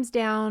Venita comes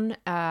down,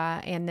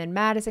 and then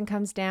Madison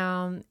comes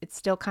down. It's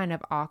still kind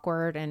of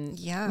awkward, and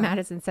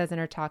Madison says in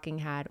her talking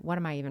head, what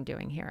am I even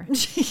doing here?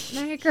 And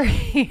I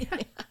agree.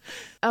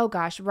 Oh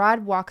gosh,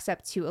 Rod walks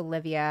up to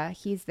Olivia.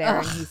 He's there,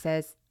 and he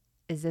says,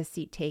 is this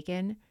seat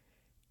taken?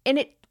 And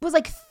it was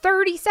like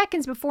 30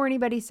 seconds before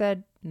anybody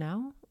said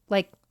no.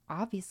 Like,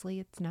 obviously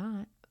it's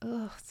not.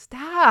 Ugh,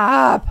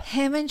 stop.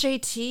 Him and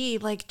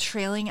JT like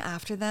trailing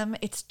after them.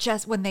 It's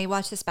just when they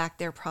watch this back,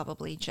 they're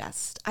probably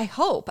just, I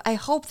hope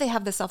they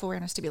have the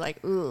self-awareness to be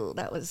like, ooh,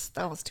 that was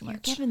too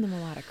much. You're giving them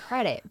a lot of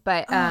credit.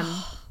 But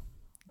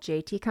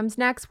JT comes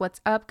next.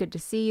 What's up? Good to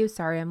see you.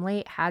 Sorry I'm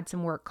late. Had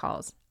some work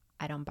calls.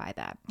 I don't buy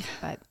that,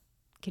 but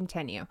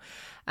continue.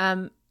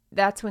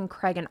 That's when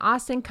Craig and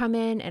Austin come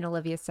in, and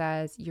Olivia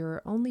says,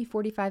 you're only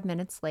 45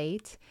 minutes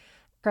late.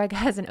 Craig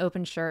has an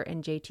open shirt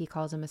and JT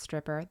calls him a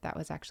stripper. That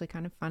was actually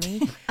kind of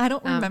funny. I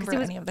don't remember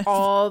any of this.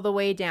 All the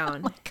way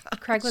down. Oh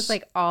Craig was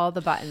like all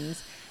the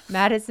buttons.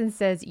 Madison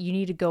says, you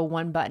need to go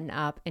one button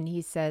up. And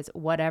he says,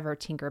 whatever,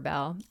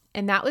 Tinkerbell.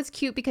 And that was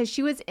cute because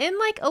she was in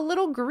like a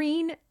little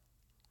green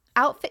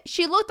outfit.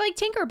 She looked like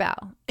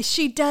Tinkerbell.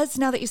 She does,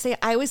 now that you say it.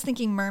 I was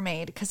thinking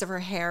mermaid because of her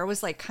hair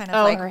was like kind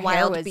of like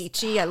wild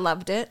beachy. I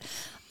loved it.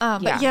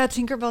 But yeah,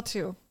 Tinkerbell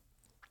too.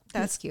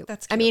 That's cute.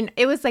 That's cute. I mean,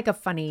 it was like a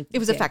funny. It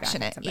was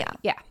affectionate. Yeah.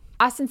 Yeah.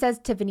 Austin says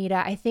to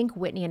Venita, I think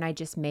Whitney and I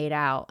just made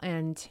out.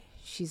 And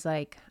she's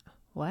like,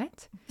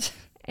 what?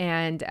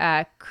 And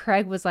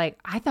Craig was like,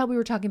 I thought we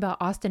were talking about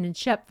Austin and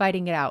Shep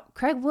fighting it out.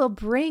 Craig will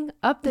bring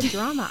up the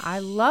drama. I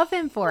love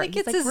him for it.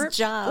 He's it's his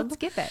job. Let's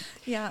give it.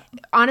 Yeah.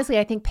 Honestly,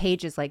 I think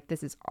Paige is like,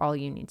 this is all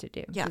you need to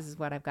do. Yeah. This is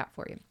what I've got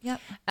for you. Yeah.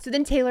 So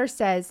then Taylor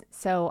says,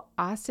 so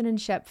Austin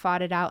and Shep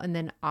fought it out and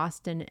then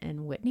Austin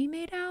and Whitney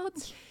made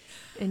out?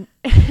 And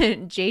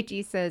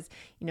JT says,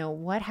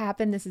 what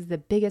happened? This is the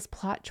biggest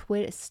plot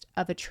twist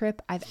of a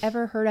trip I've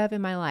ever heard of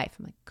in my life.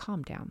 I'm like,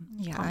 calm down.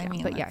 Yeah, calm down. I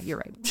mean, but yeah, you're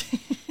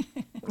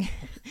right.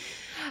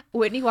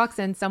 Whitney walks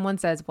in. Someone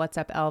says, what's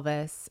up,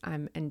 Elvis?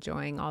 I'm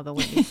enjoying all the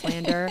Whitney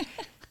slander.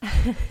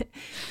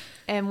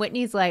 And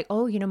Whitney's like,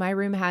 oh, my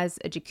room has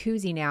a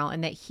jacuzzi now,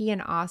 and that he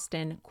and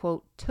Austin,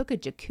 quote, took a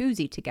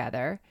jacuzzi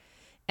together,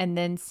 and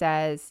then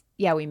says,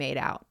 yeah, we made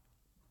out.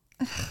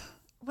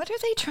 What are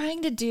they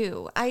trying to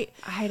do? I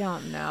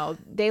don't know.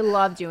 They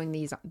love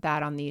doing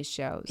that on these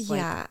shows.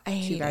 Yeah, I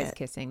hate two guys it.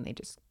 Kissing. They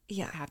just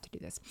have to do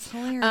this. It's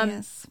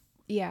hilarious.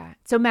 Yeah.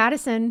 So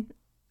Madison,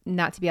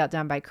 not to be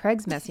outdone by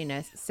Craig's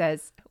messiness,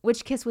 says,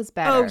 which kiss was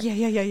better? Oh,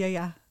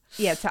 yeah.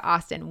 Yeah, to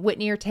Austin,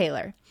 Whitney or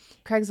Taylor.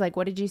 Craig's like,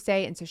 what did you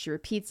say? And so she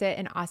repeats it.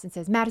 And Austin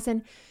says,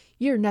 Madison,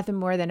 you're nothing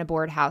more than a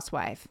bored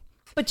housewife.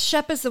 But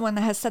Shep is the one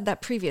that has said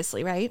that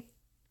previously, right?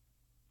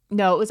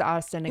 No, it was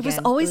Austin again. It was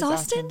always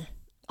Austin?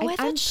 Oh, I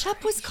thought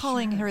Shep was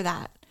calling her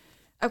that.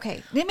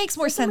 Okay. It makes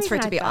more sense for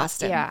it to be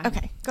Austin. Yeah.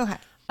 Okay, go ahead.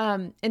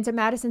 And so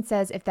Madison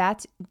says,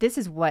 this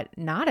is what,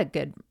 not a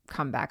good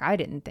comeback, I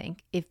didn't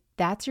think. If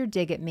that's your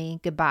dig at me,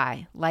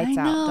 goodbye. Lights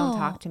out. Don't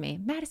talk to me.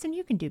 Madison,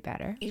 you can do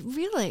better.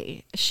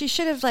 Really? She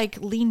should have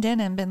like leaned in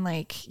and been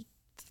like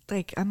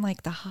I'm like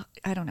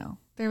I don't know.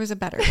 There was a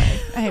better way.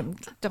 I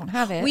don't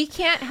have it. We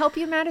can't help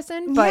you,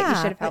 Madison, but you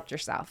should have helped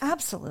yourself.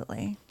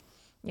 Absolutely.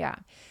 Yeah.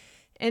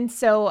 And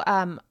so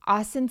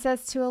Austin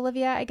says to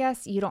Olivia, I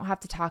guess, you don't have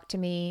to talk to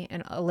me.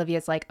 And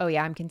Olivia's like, oh,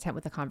 yeah, I'm content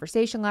with the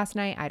conversation last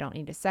night. I don't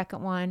need a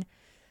second one.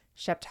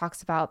 Shep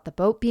talks about the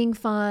boat being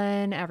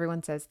fun.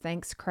 Everyone says,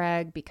 thanks,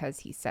 Craig, because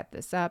he set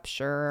this up.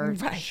 Sure,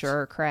 right.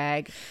 Sure,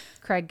 Craig.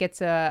 Craig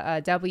gets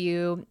a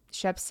W.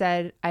 Shep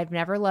said, I've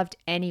never loved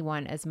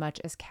anyone as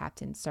much as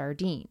Captain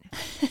Sardine.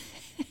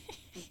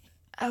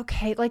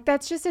 Okay, like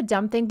that's just a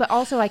dumb thing. But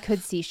also I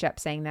could see Shep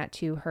saying that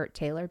to hurt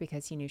Taylor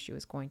because he knew she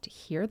was going to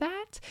hear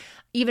that.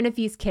 Even if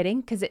he's kidding,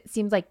 because it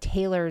seems like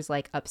Taylor's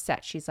like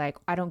upset. She's like,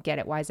 I don't get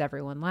it. Why is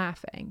everyone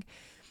laughing?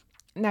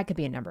 And that could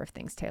be a number of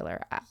things,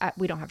 Taylor.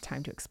 We don't have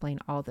time to explain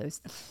all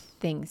those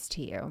things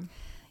to you.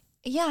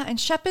 Yeah, and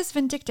Shep is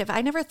vindictive.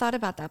 I never thought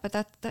about that, but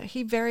that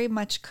he very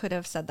much could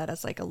have said that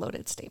as like a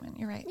loaded statement.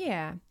 You're right.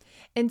 Yeah.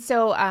 And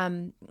so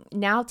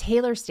now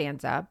Taylor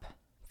stands up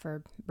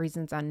for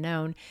reasons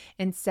unknown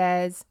and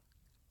says,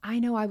 I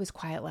know I was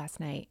quiet last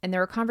night and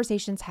there were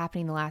conversations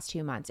happening the last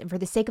 2 months. And for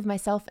the sake of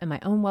myself and my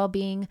own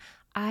well-being,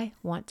 I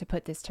want to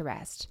put this to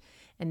rest.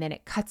 And then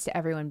it cuts to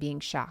everyone being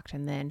shocked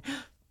and then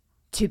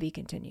to be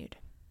continued.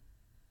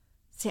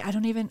 See,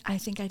 I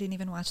think I didn't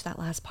even watch that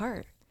last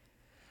part.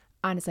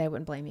 Honestly, I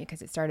wouldn't blame you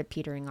because it started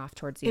petering off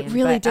towards the end. It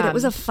really did. It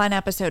was a fun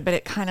episode, but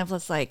it kind of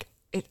was like,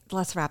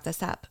 let's wrap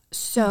this up.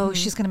 So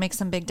she's going to make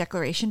some big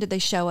declaration. Did they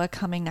show a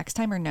coming next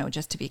time or no,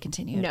 just to be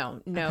continued?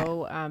 No,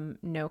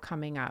 no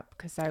coming up.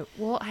 Because I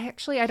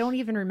don't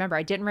even remember.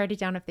 I didn't write it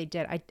down if they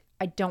did.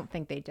 I don't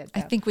think they did, though.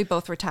 I think we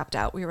both were tapped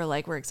out. We were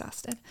like, we're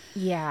exhausted.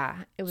 Yeah,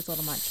 it was a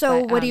little much.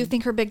 So what do you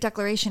think her big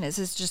declaration is?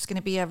 Is it just going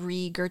to be a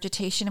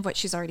regurgitation of what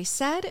she's already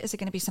said? Is it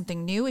going to be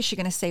something new? Is she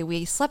going to say,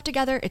 we slept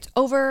together, it's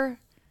over?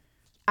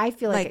 I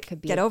feel like it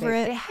could be get over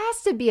it. It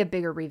has to be a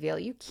bigger reveal.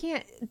 You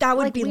can't. That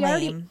would be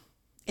lame.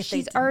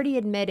 She's already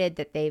admitted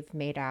that they've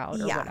made out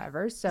or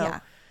whatever. So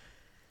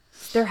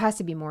there has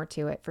to be more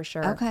to it for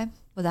sure. Okay.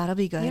 Well, that'll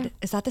be good. Yeah.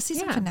 Is that the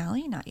season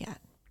finale? Not yet.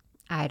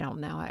 I don't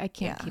know. I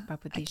can't keep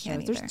up with these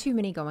shows. There's too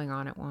many going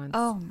on at once.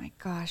 Oh my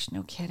gosh.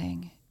 No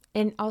kidding.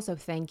 And also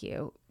thank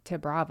you to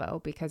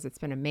Bravo because it's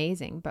been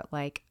amazing. But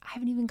like, I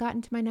haven't even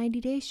gotten to my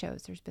 90-day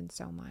shows. There's been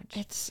so much.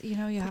 It's, you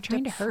have to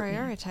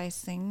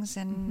prioritize things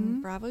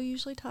and Bravo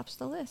usually tops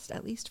the list,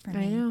 at least for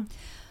me. I know.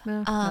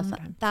 Well,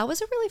 that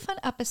was a really fun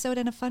episode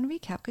and a fun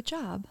recap. Good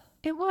job.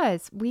 It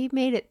was. We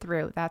made it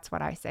through. That's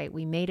what I say.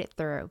 We made it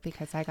through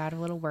because I got a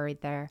little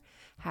worried there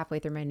halfway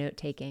through my note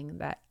taking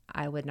that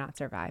I would not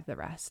survive the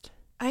rest.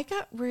 I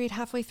got worried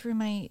halfway through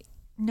my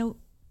note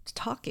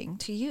talking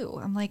to you.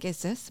 I'm like,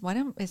 is this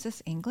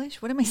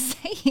English? What am I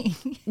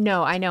saying?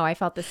 No, I know. I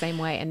felt the same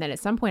way. And then at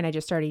some point I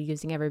just started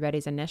using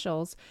everybody's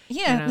initials.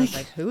 Yeah. And I was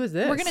like, who is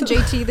this? We're going to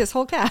JT this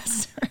whole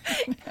cast.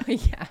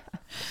 Yeah.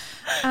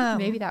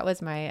 Maybe that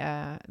was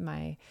my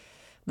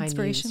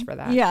inspiration muse for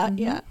that. Yeah. Mm-hmm.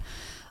 Yeah.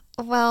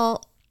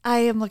 Well, I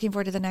am looking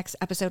forward to the next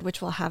episode,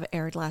 which will have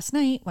aired last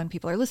night when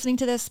people are listening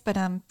to this, but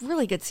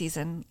really good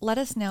season. Let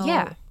us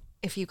know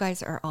if you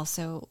guys are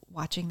also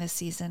watching this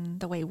season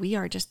the way we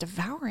are, just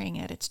devouring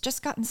it. It's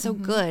just gotten so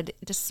good,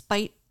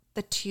 despite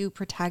the two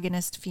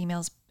protagonist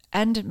females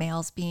and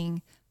males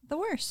being the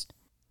worst.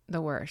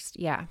 The worst.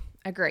 Yeah,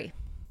 agree.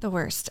 The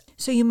worst.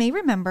 So you may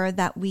remember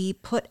that we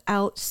put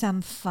out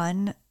some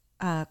fun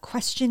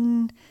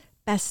question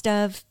best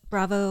of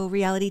Bravo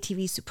reality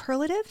TV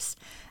superlatives.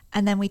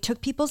 And then we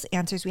took people's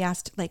answers. We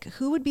asked, like,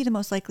 who would be the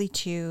most likely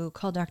to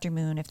call Dr.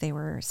 Moon if they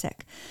were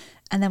sick?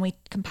 And then we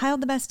compiled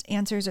the best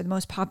answers or the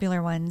most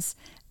popular ones,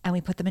 and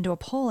we put them into a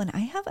poll. And I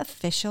have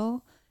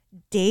official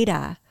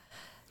data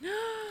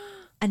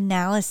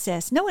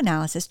analysis, no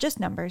analysis, just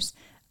numbers,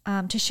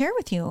 to share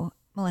with you,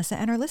 Melissa,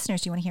 and our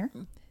listeners. Do you want to hear?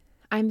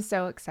 I'm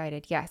so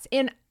excited. Yes.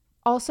 And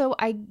also,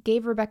 I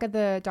gave Rebecca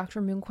the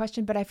Dr. Moon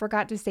question, but I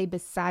forgot to say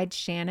besides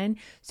Shannon.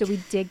 So we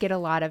did get a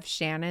lot of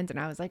Shannons, and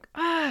I was like,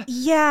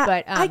 yeah,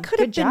 but I could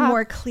have been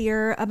more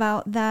clear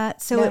about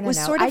that. So it was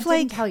sort of I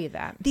didn't tell you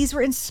that. These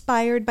were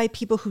inspired by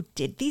people who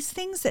did these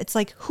things. It's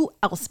like, who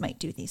else might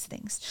do these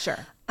things?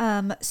 Sure.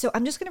 So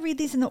I'm just going to read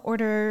these in the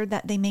order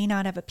that they may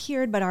not have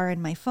appeared, but are in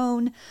my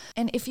phone.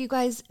 And if you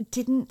guys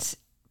didn't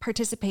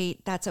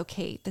participate, that's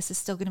okay. This is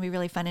still going to be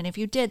really fun. And if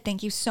you did,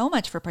 thank you so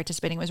much for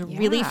participating. It was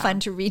really fun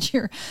to read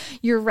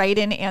your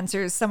write-in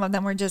answers. Some of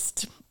them were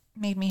just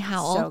made me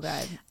howl. So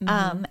good.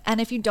 Mm-hmm.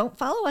 And if you don't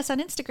follow us on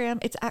Instagram,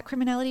 it's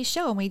 @Criminality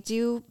Show. And we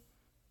do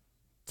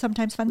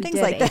sometimes fun things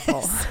like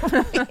this.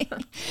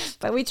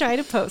 But we try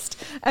to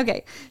post.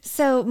 Okay.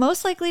 So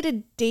most likely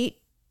to date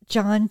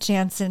John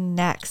Jansen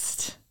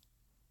next.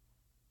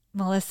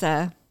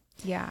 Melissa.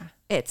 Yeah.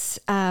 It's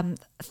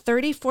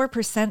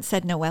 34%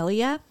 said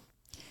Noelia.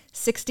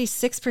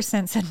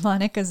 66% said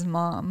Monica's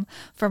mom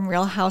from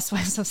Real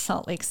Housewives of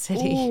Salt Lake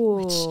City.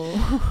 Which,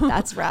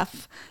 that's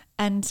rough.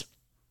 And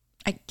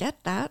I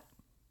get that.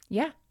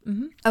 Yeah.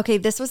 Mm-hmm. Okay,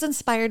 this was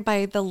inspired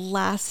by the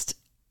last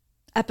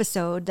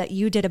episode that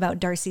you did about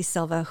Darcy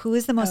Silva. Who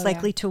is the most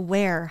likely to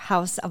wear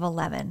House of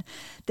 11?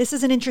 This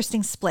is an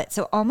interesting split.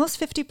 So almost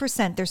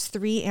 50%, there's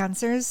 3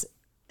 answers,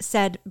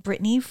 said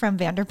Brittany from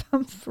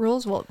Vanderpump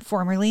Rules, well,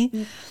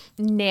 formerly.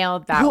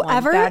 Nailed that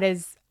one. That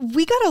is...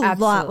 We got a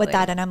lot with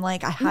that, and I'm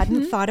like, I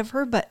hadn't thought of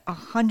her, but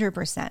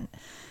 100%.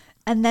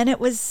 And then it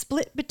was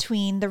split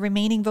between the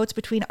remaining votes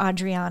between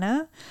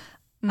Adriana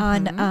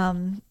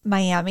on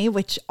Miami,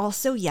 which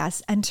also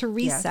yes, and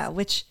Teresa,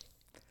 which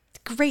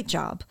great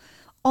job.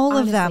 All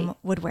of them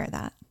would wear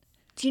that.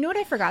 Do you know what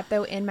I forgot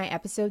though? In my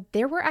episode,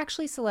 there were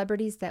actually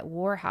celebrities that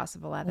wore House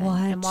of 11.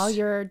 What? And while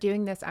you're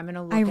doing this, I'm going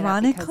to look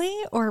ironically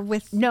it up or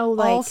with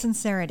all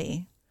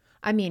sincerity.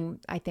 I mean,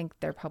 I think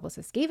their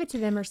publicist gave it to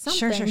them or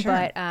something.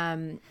 Sure.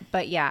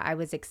 But yeah, I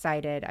was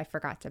excited. I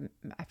forgot to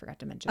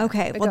mention.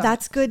 Okay, well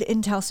that's good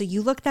intel. So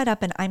you look that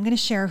up, and I'm going to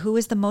share who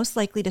is the most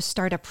likely to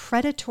start a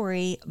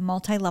predatory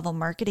multi-level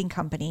marketing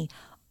company.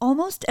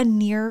 Almost a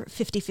near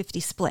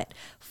 50-50 split.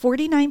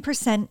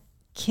 49%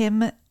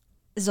 Kim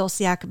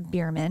Zolciak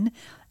Biermann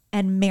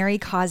and Mary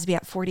Cosby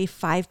at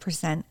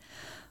 45%.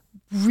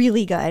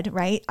 Really good,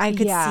 right? I could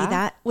see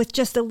that with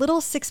just a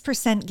little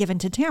 6% given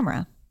to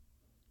Tamara.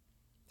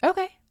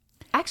 Okay.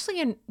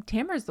 Actually, and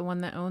Tamara's the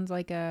one that owns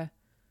like a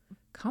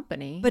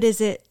company. But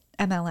is it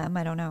MLM?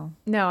 I don't know.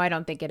 No, I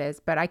don't think it is,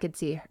 but I could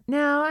see her.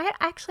 No, I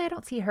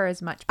don't see her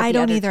as much. I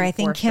don't either. I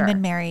think Kim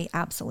and Mary,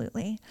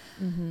 absolutely.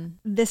 Mm-hmm.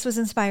 This was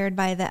inspired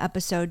by the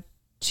episode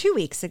 2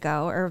 weeks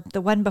ago, or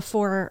the one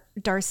before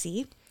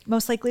Darcy,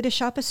 most likely to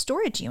shop a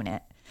storage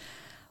unit.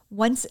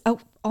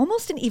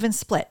 Almost an even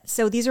split.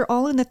 So these are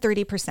all in the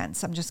 30%.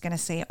 So I'm just going to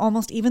say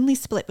almost evenly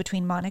split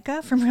between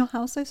Monica from Real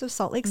Housewives of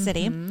Salt Lake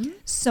City,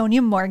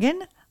 Sonia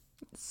Morgan,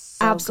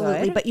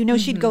 absolutely. Good.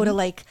 But she'd go to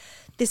like,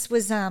 this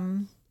was,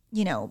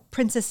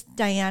 Princess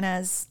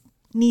Diana's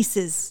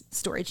niece's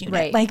storage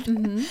unit, right.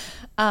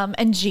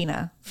 And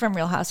Gina from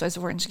Real Housewives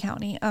of Orange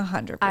County,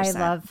 100%. I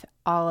love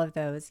all of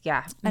those.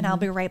 Yeah. And I'll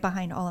be right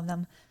behind all of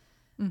them.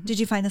 Did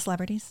you find the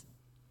celebrities?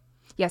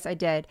 Yes, I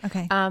did.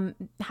 Okay.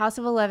 House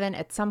of 11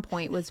 at some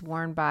point was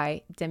worn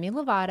by Demi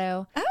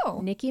Lovato,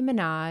 Nicki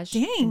Minaj,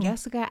 and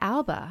Jessica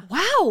Alba.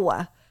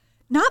 Wow.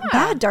 Not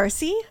bad,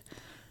 Darcy.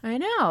 I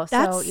know.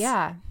 So,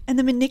 yeah. And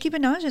then Nicki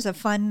Minaj is a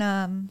fun,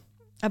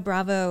 a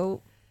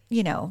Bravo,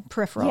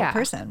 peripheral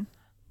person.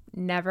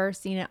 Never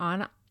seen it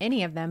on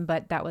any of them,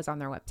 but that was on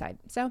their website.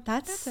 So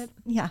that's it.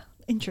 Yeah.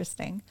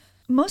 Interesting.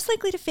 Most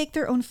likely to fake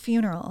their own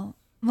funeral.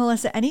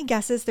 Melissa, any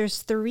guesses?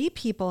 There's 3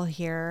 people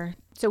here.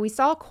 So we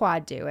saw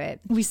Quad do it.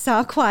 We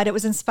saw Quad. It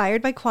was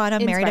inspired by Quad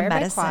on Married to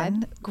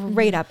Medicine.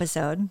 Great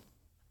episode.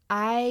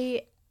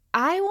 I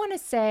want to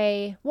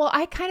say, well,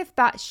 I kind of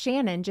thought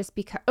Shannon just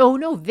because. Oh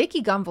no,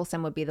 Vicky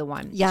Gunvalson would be the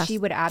one. Yeah, she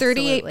would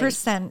absolutely.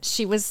 38%.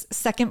 She was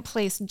second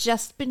place,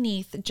 just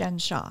beneath Jen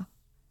Shaw,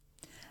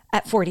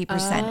 at 40%.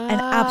 And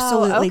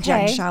absolutely,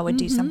 Jen Shaw would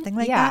do something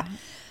like that.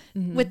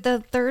 Mm-hmm. With the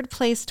third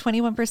place,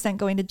 21%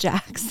 going to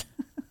Jax.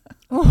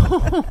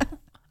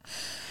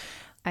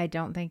 I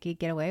don't think he'd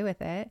get away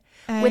with it.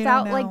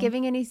 Without like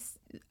giving any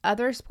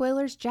other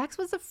spoilers, Jax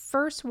was the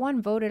first one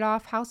voted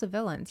off House of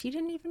Villains. He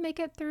didn't even make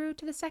it through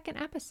to the second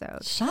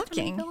episode. Shocking. That's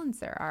how many villains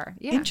there are.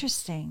 Yeah.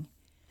 Interesting.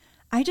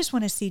 I just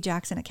want to see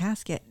Jax in a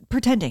casket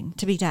pretending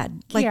to be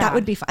dead. Like that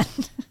would be fun.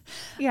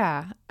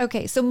 Yeah.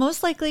 Okay. So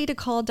most likely to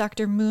call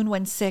Dr. Moon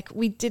when sick.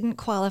 We didn't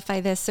qualify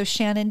this. So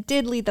Shannon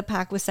did lead the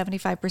pack with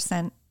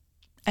 75%.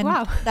 And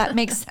that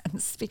makes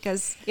sense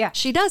because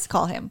she does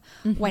call him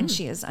when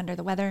she is under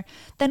the weather.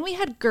 Then we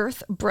had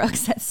Girth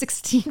Brooks at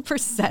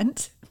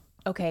 16%.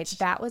 Okay,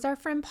 that was our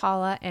friend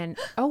Paula. And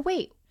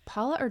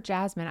Paula or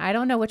Jasmine? I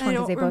don't know which one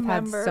because they both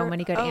had so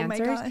many good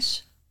answers. Oh my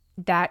gosh.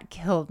 That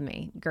killed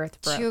me,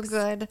 Girth Brooks. Too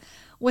good.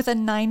 With a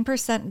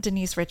 9%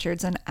 Denise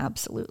Richardson,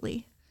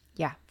 absolutely.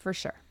 Yeah, for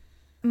sure.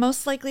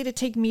 Most likely to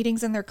take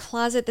meetings in their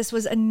closet. This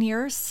was a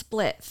near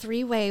split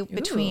 3-way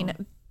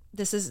between,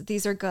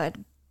 these are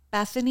good.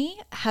 Bethany,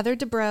 Heather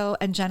Dubrow,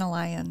 and Jenna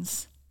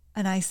Lyons.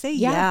 And I say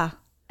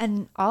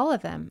and all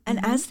of them.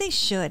 And as they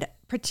should,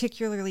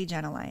 particularly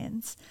Jenna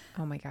Lyons.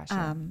 Oh my gosh.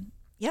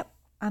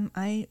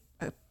 I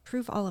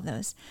approve all of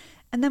those.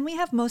 And then we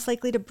have most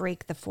likely to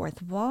break the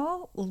fourth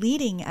wall.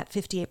 Leading at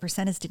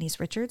 58% is Denise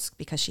Richards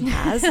because she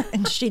has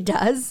and she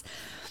does.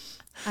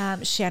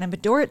 Shannon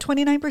Bedore at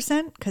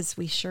 29% because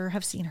we sure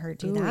have seen her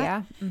do that.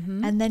 Yeah.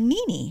 Mm-hmm. And then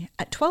Nene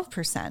at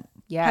 12%.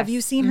 Yes. Have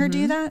you seen her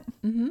do that?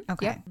 Mm-hmm.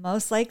 Okay. Yeah.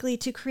 Most likely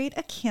to create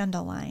a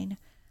candle line.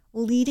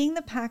 Leading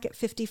the pack at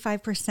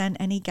 55%.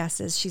 Any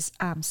guesses? She's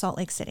Salt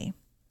Lake City.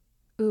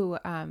 Ooh,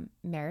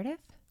 Meredith?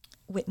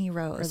 Whitney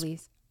Rose.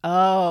 Release.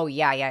 Oh,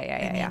 yeah.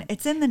 I mean,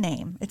 it's in the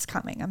name. It's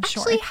coming, I'm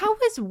sure. Actually, how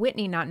was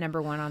Whitney not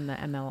number one on the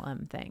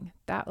MLM thing?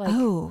 That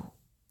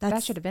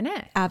that should have been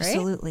it.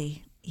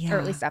 Absolutely. Right? Yeah. Or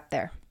at least up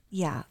there.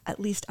 Yeah, at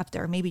least up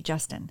there. Maybe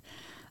Justin.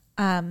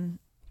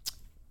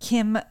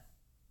 Kim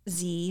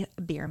Z.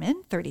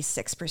 Bierman,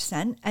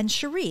 36%, and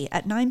Cherie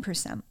at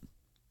 9%.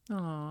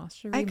 Oh,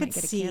 Cherie might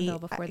get a candle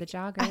before the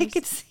joggers.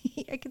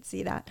 I could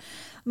see that.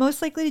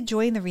 Most likely to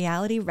join the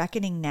reality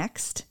reckoning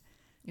next.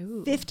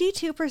 Ooh.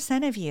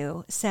 52% of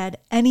you said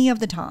any of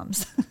the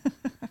Toms,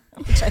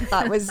 which I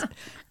thought was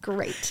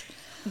great.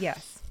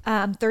 Yes.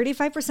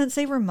 35%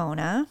 say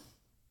Ramona.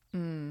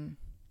 And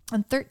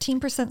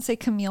 13% say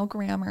Camille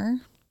Grammer.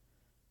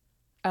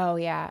 Oh,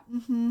 yeah.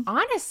 Mm-hmm.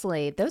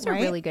 Honestly, those are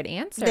really good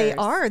answers. They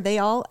are. They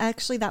all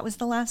actually, that was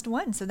the last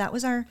one. So that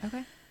was our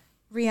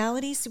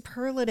reality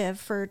superlative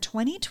for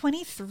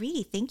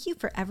 2023. Thank you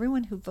for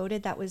everyone who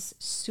voted. That was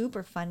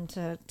super fun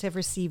to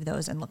receive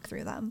those and look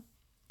through them.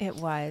 It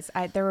was.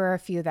 There were a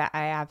few that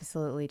I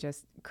absolutely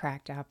just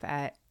cracked up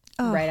at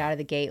right out of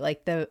the gate.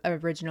 Like the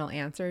original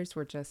answers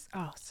were just,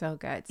 so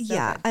good. So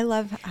good. I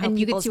love how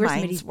people's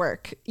minds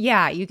work.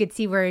 Yeah, you could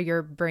see where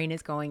your brain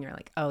is going. You're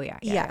like, oh,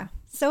 yeah.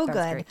 So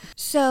good. Great.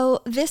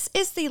 So this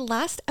is the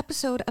last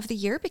episode of the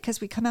year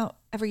because we come out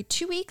every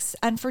 2 weeks.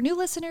 And for new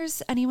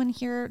listeners, anyone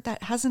here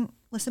that hasn't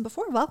listened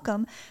before,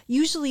 welcome.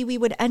 Usually we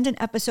would end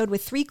an episode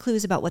with 3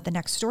 clues about what the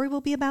next story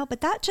will be about, but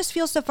that just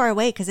feels so far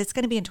away because it's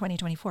going to be in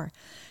 2024.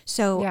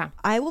 So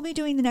I will be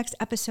doing the next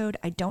episode.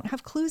 I don't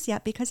have clues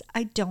yet because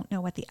I don't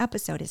know what the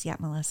episode is yet,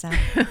 Melissa.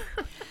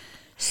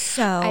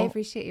 So I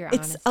appreciate your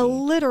honesty. It's a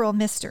literal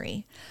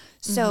mystery.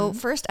 So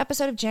first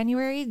episode of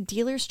January,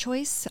 Dealer's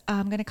Choice.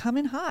 I'm going to come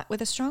in hot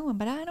with a strong one,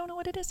 but I don't know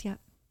what it is yet.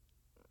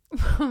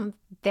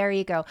 There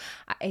you go.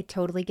 I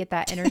totally get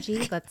that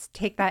energy. Let's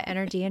take that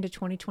energy into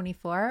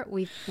 2024.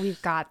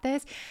 We've got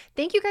this.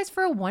 Thank you guys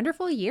for a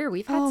wonderful year.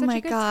 We've had such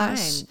a good time.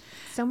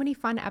 So many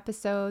fun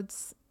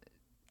episodes.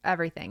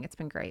 Everything. It's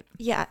been great.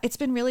 Yeah, it's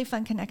been really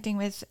fun connecting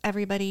with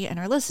everybody and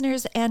our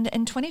listeners. And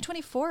in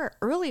 2024,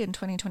 early in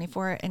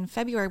 2024, in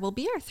February, will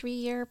be our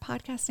 3-year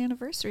podcast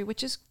anniversary,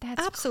 which is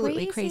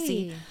absolutely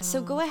crazy.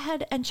 So go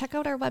ahead and check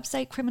out our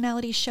website,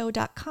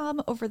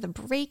 criminalityshow.com, over the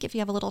break. If you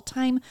have a little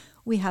time,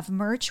 we have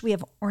merch, we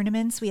have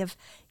ornaments, we have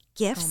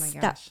gifts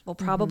that will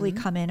probably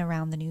come in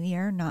around the new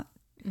year, not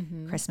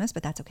Christmas,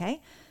 but that's okay.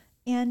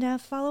 And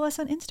follow us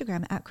on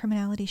Instagram at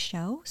Criminality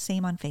Show.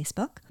 Same on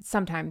Facebook.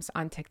 Sometimes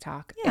on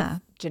TikTok. Yeah.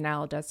 If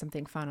Janelle does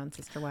something fun on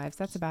Sister Wives.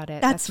 That's about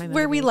it. That's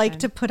where we like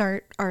to put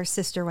our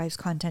Sister Wives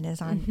content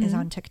is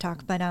on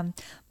TikTok. But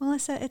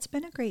Melissa, it's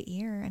been a great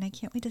year and I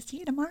can't wait to see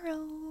you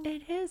tomorrow.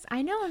 It is.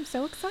 I know. I'm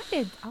so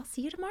excited. I'll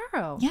see you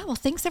tomorrow. Yeah. Well,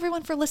 thanks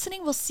everyone for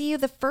listening. We'll see you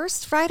the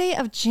first Friday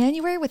of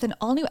January with an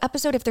all new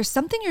episode. If there's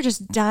something you're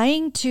just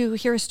dying to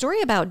hear a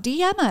story about,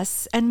 DM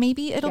us and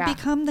maybe it'll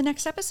become the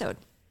next episode.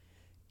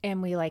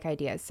 And we like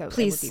ideas, so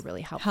please, it would be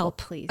really helpful.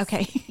 Please.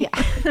 Okay. Yeah.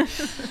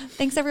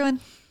 Thanks,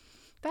 everyone.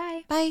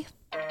 Bye.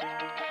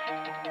 Bye.